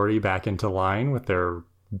Xander and Cordy back into line with their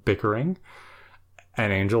bickering.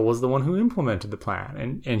 And Angel was the one who implemented the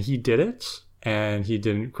plan. And he did it. And he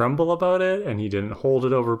didn't grumble about it, and he didn't hold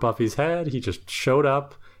it over Buffy's head. He just showed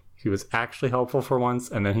up. He was actually helpful for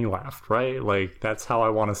once, and then he left, right? Like, that's how I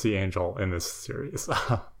want to see Angel in this series.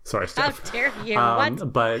 Sorry, Steph. How dare you?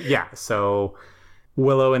 What? But yeah, so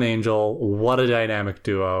Willow and Angel, what a dynamic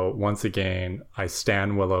duo. Once again, I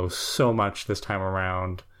stan Willow so much this time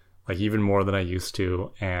around, like even more than I used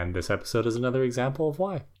to. And this episode is another example of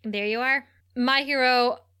why. There you are. My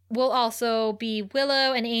hero will also be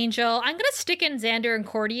Willow and Angel. I'm going to stick in Xander and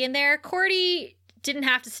Cordy in there. Cordy didn't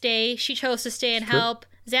have to stay. She chose to stay and help.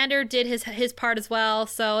 Xander did his part as well.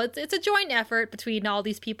 So it's a joint effort between all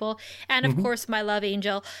these people. And of course, my love,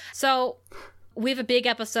 Angel. So we have a big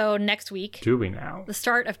episode next week. Do we now? The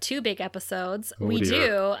start of 2 big episodes. Oh, we dear.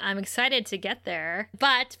 do. I'm excited to get there.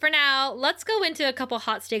 But for now, let's go into a couple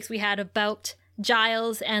hot takes we had about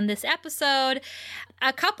Giles and this episode.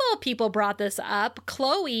 A couple of people brought this up.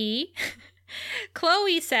 Chloe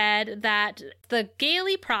said that the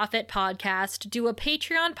Gaily Prophet podcast do a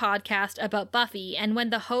Patreon podcast about Buffy, and when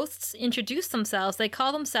the hosts introduce themselves, they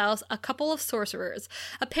call themselves a couple of sorcerers.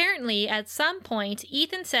 Apparently, at some point,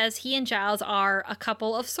 Ethan says he and Giles are a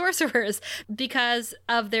couple of sorcerers because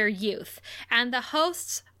of their youth, and the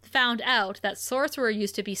hosts found out that sorcerer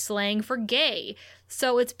used to be slang for gay,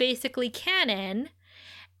 so it's basically canon.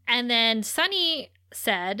 And then Sunny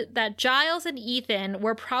said that Giles and Ethan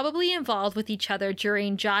were probably involved with each other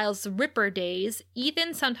during Giles' Ripper days.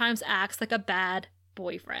 Ethan sometimes acts like a bad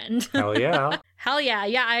boyfriend. Hell yeah. Hell yeah.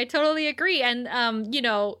 Yeah, I totally agree. And,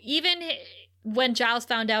 even when Giles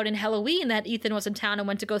found out in Halloween that Ethan was in town and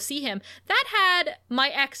went to go see him, that had my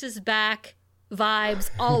ex's back vibes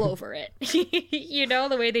all over it.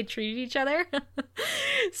 The way they treated each other.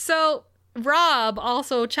 So Rob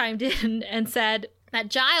also chimed in and said that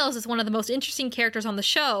Giles is one of the most interesting characters on the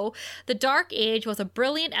show. The Dark Age was a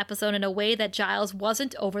brilliant episode in a way that Giles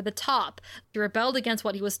wasn't over the top. He rebelled against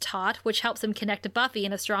what he was taught, which helps him connect to Buffy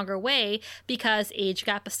in a stronger way because, age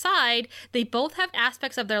gap aside, they both have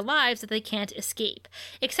aspects of their lives that they can't escape.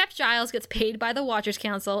 Except Giles gets paid by the Watchers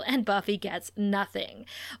Council and Buffy gets nothing.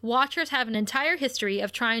 Watchers have an entire history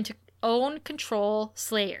of trying to own, control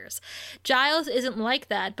Slayers. Giles isn't like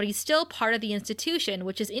that, but he's still part of the institution,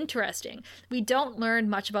 which is interesting. We don't learn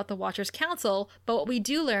much about the Watchers Council, but what we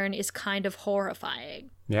do learn is kind of horrifying.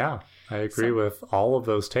 Yeah, I agree with all of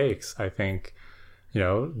those takes. I think,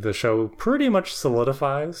 the show pretty much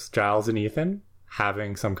solidifies Giles and Ethan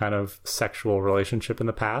having some kind of sexual relationship in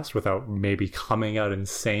the past without maybe coming out and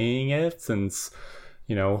saying it, since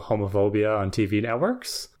homophobia on TV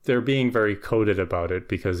networks. They're being very coded about it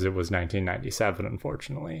because it was 1997,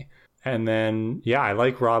 unfortunately. And then, yeah, I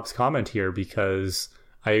like Rob's comment here because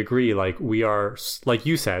I agree, we are, like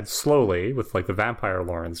you said, slowly, with the vampire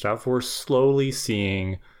lore and stuff, we're slowly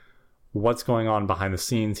seeing what's going on behind the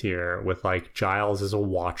scenes here with Giles as a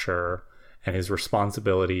watcher and his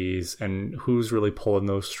responsibilities and who's really pulling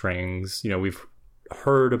those strings. We've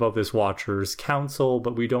heard about this Watchers Council,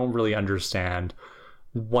 but we don't really understand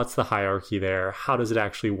what's the hierarchy there? How does it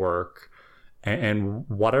actually work? And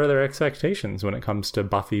what are their expectations when it comes to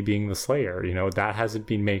Buffy being the Slayer? You know, that hasn't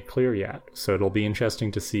been made clear yet. So it'll be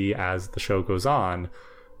interesting to see as the show goes on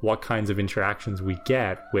what kinds of interactions we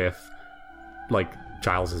get with, like,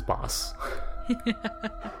 Giles's boss.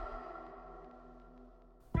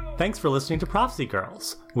 Thanks for listening to Prophecy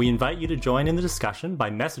Girls. We invite you to join in the discussion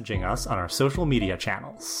by messaging us on our social media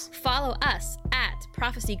channels. Follow us at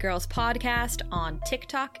Prophecy Girls Podcast on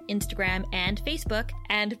TikTok, Instagram, and Facebook,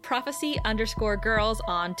 and Prophecy_Girls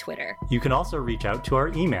on Twitter. You can also reach out to our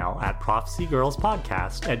email at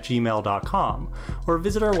prophecygirlspodcast@gmail.com or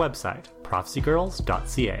visit our website,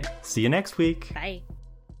 prophecygirls.ca. See you next week. Bye.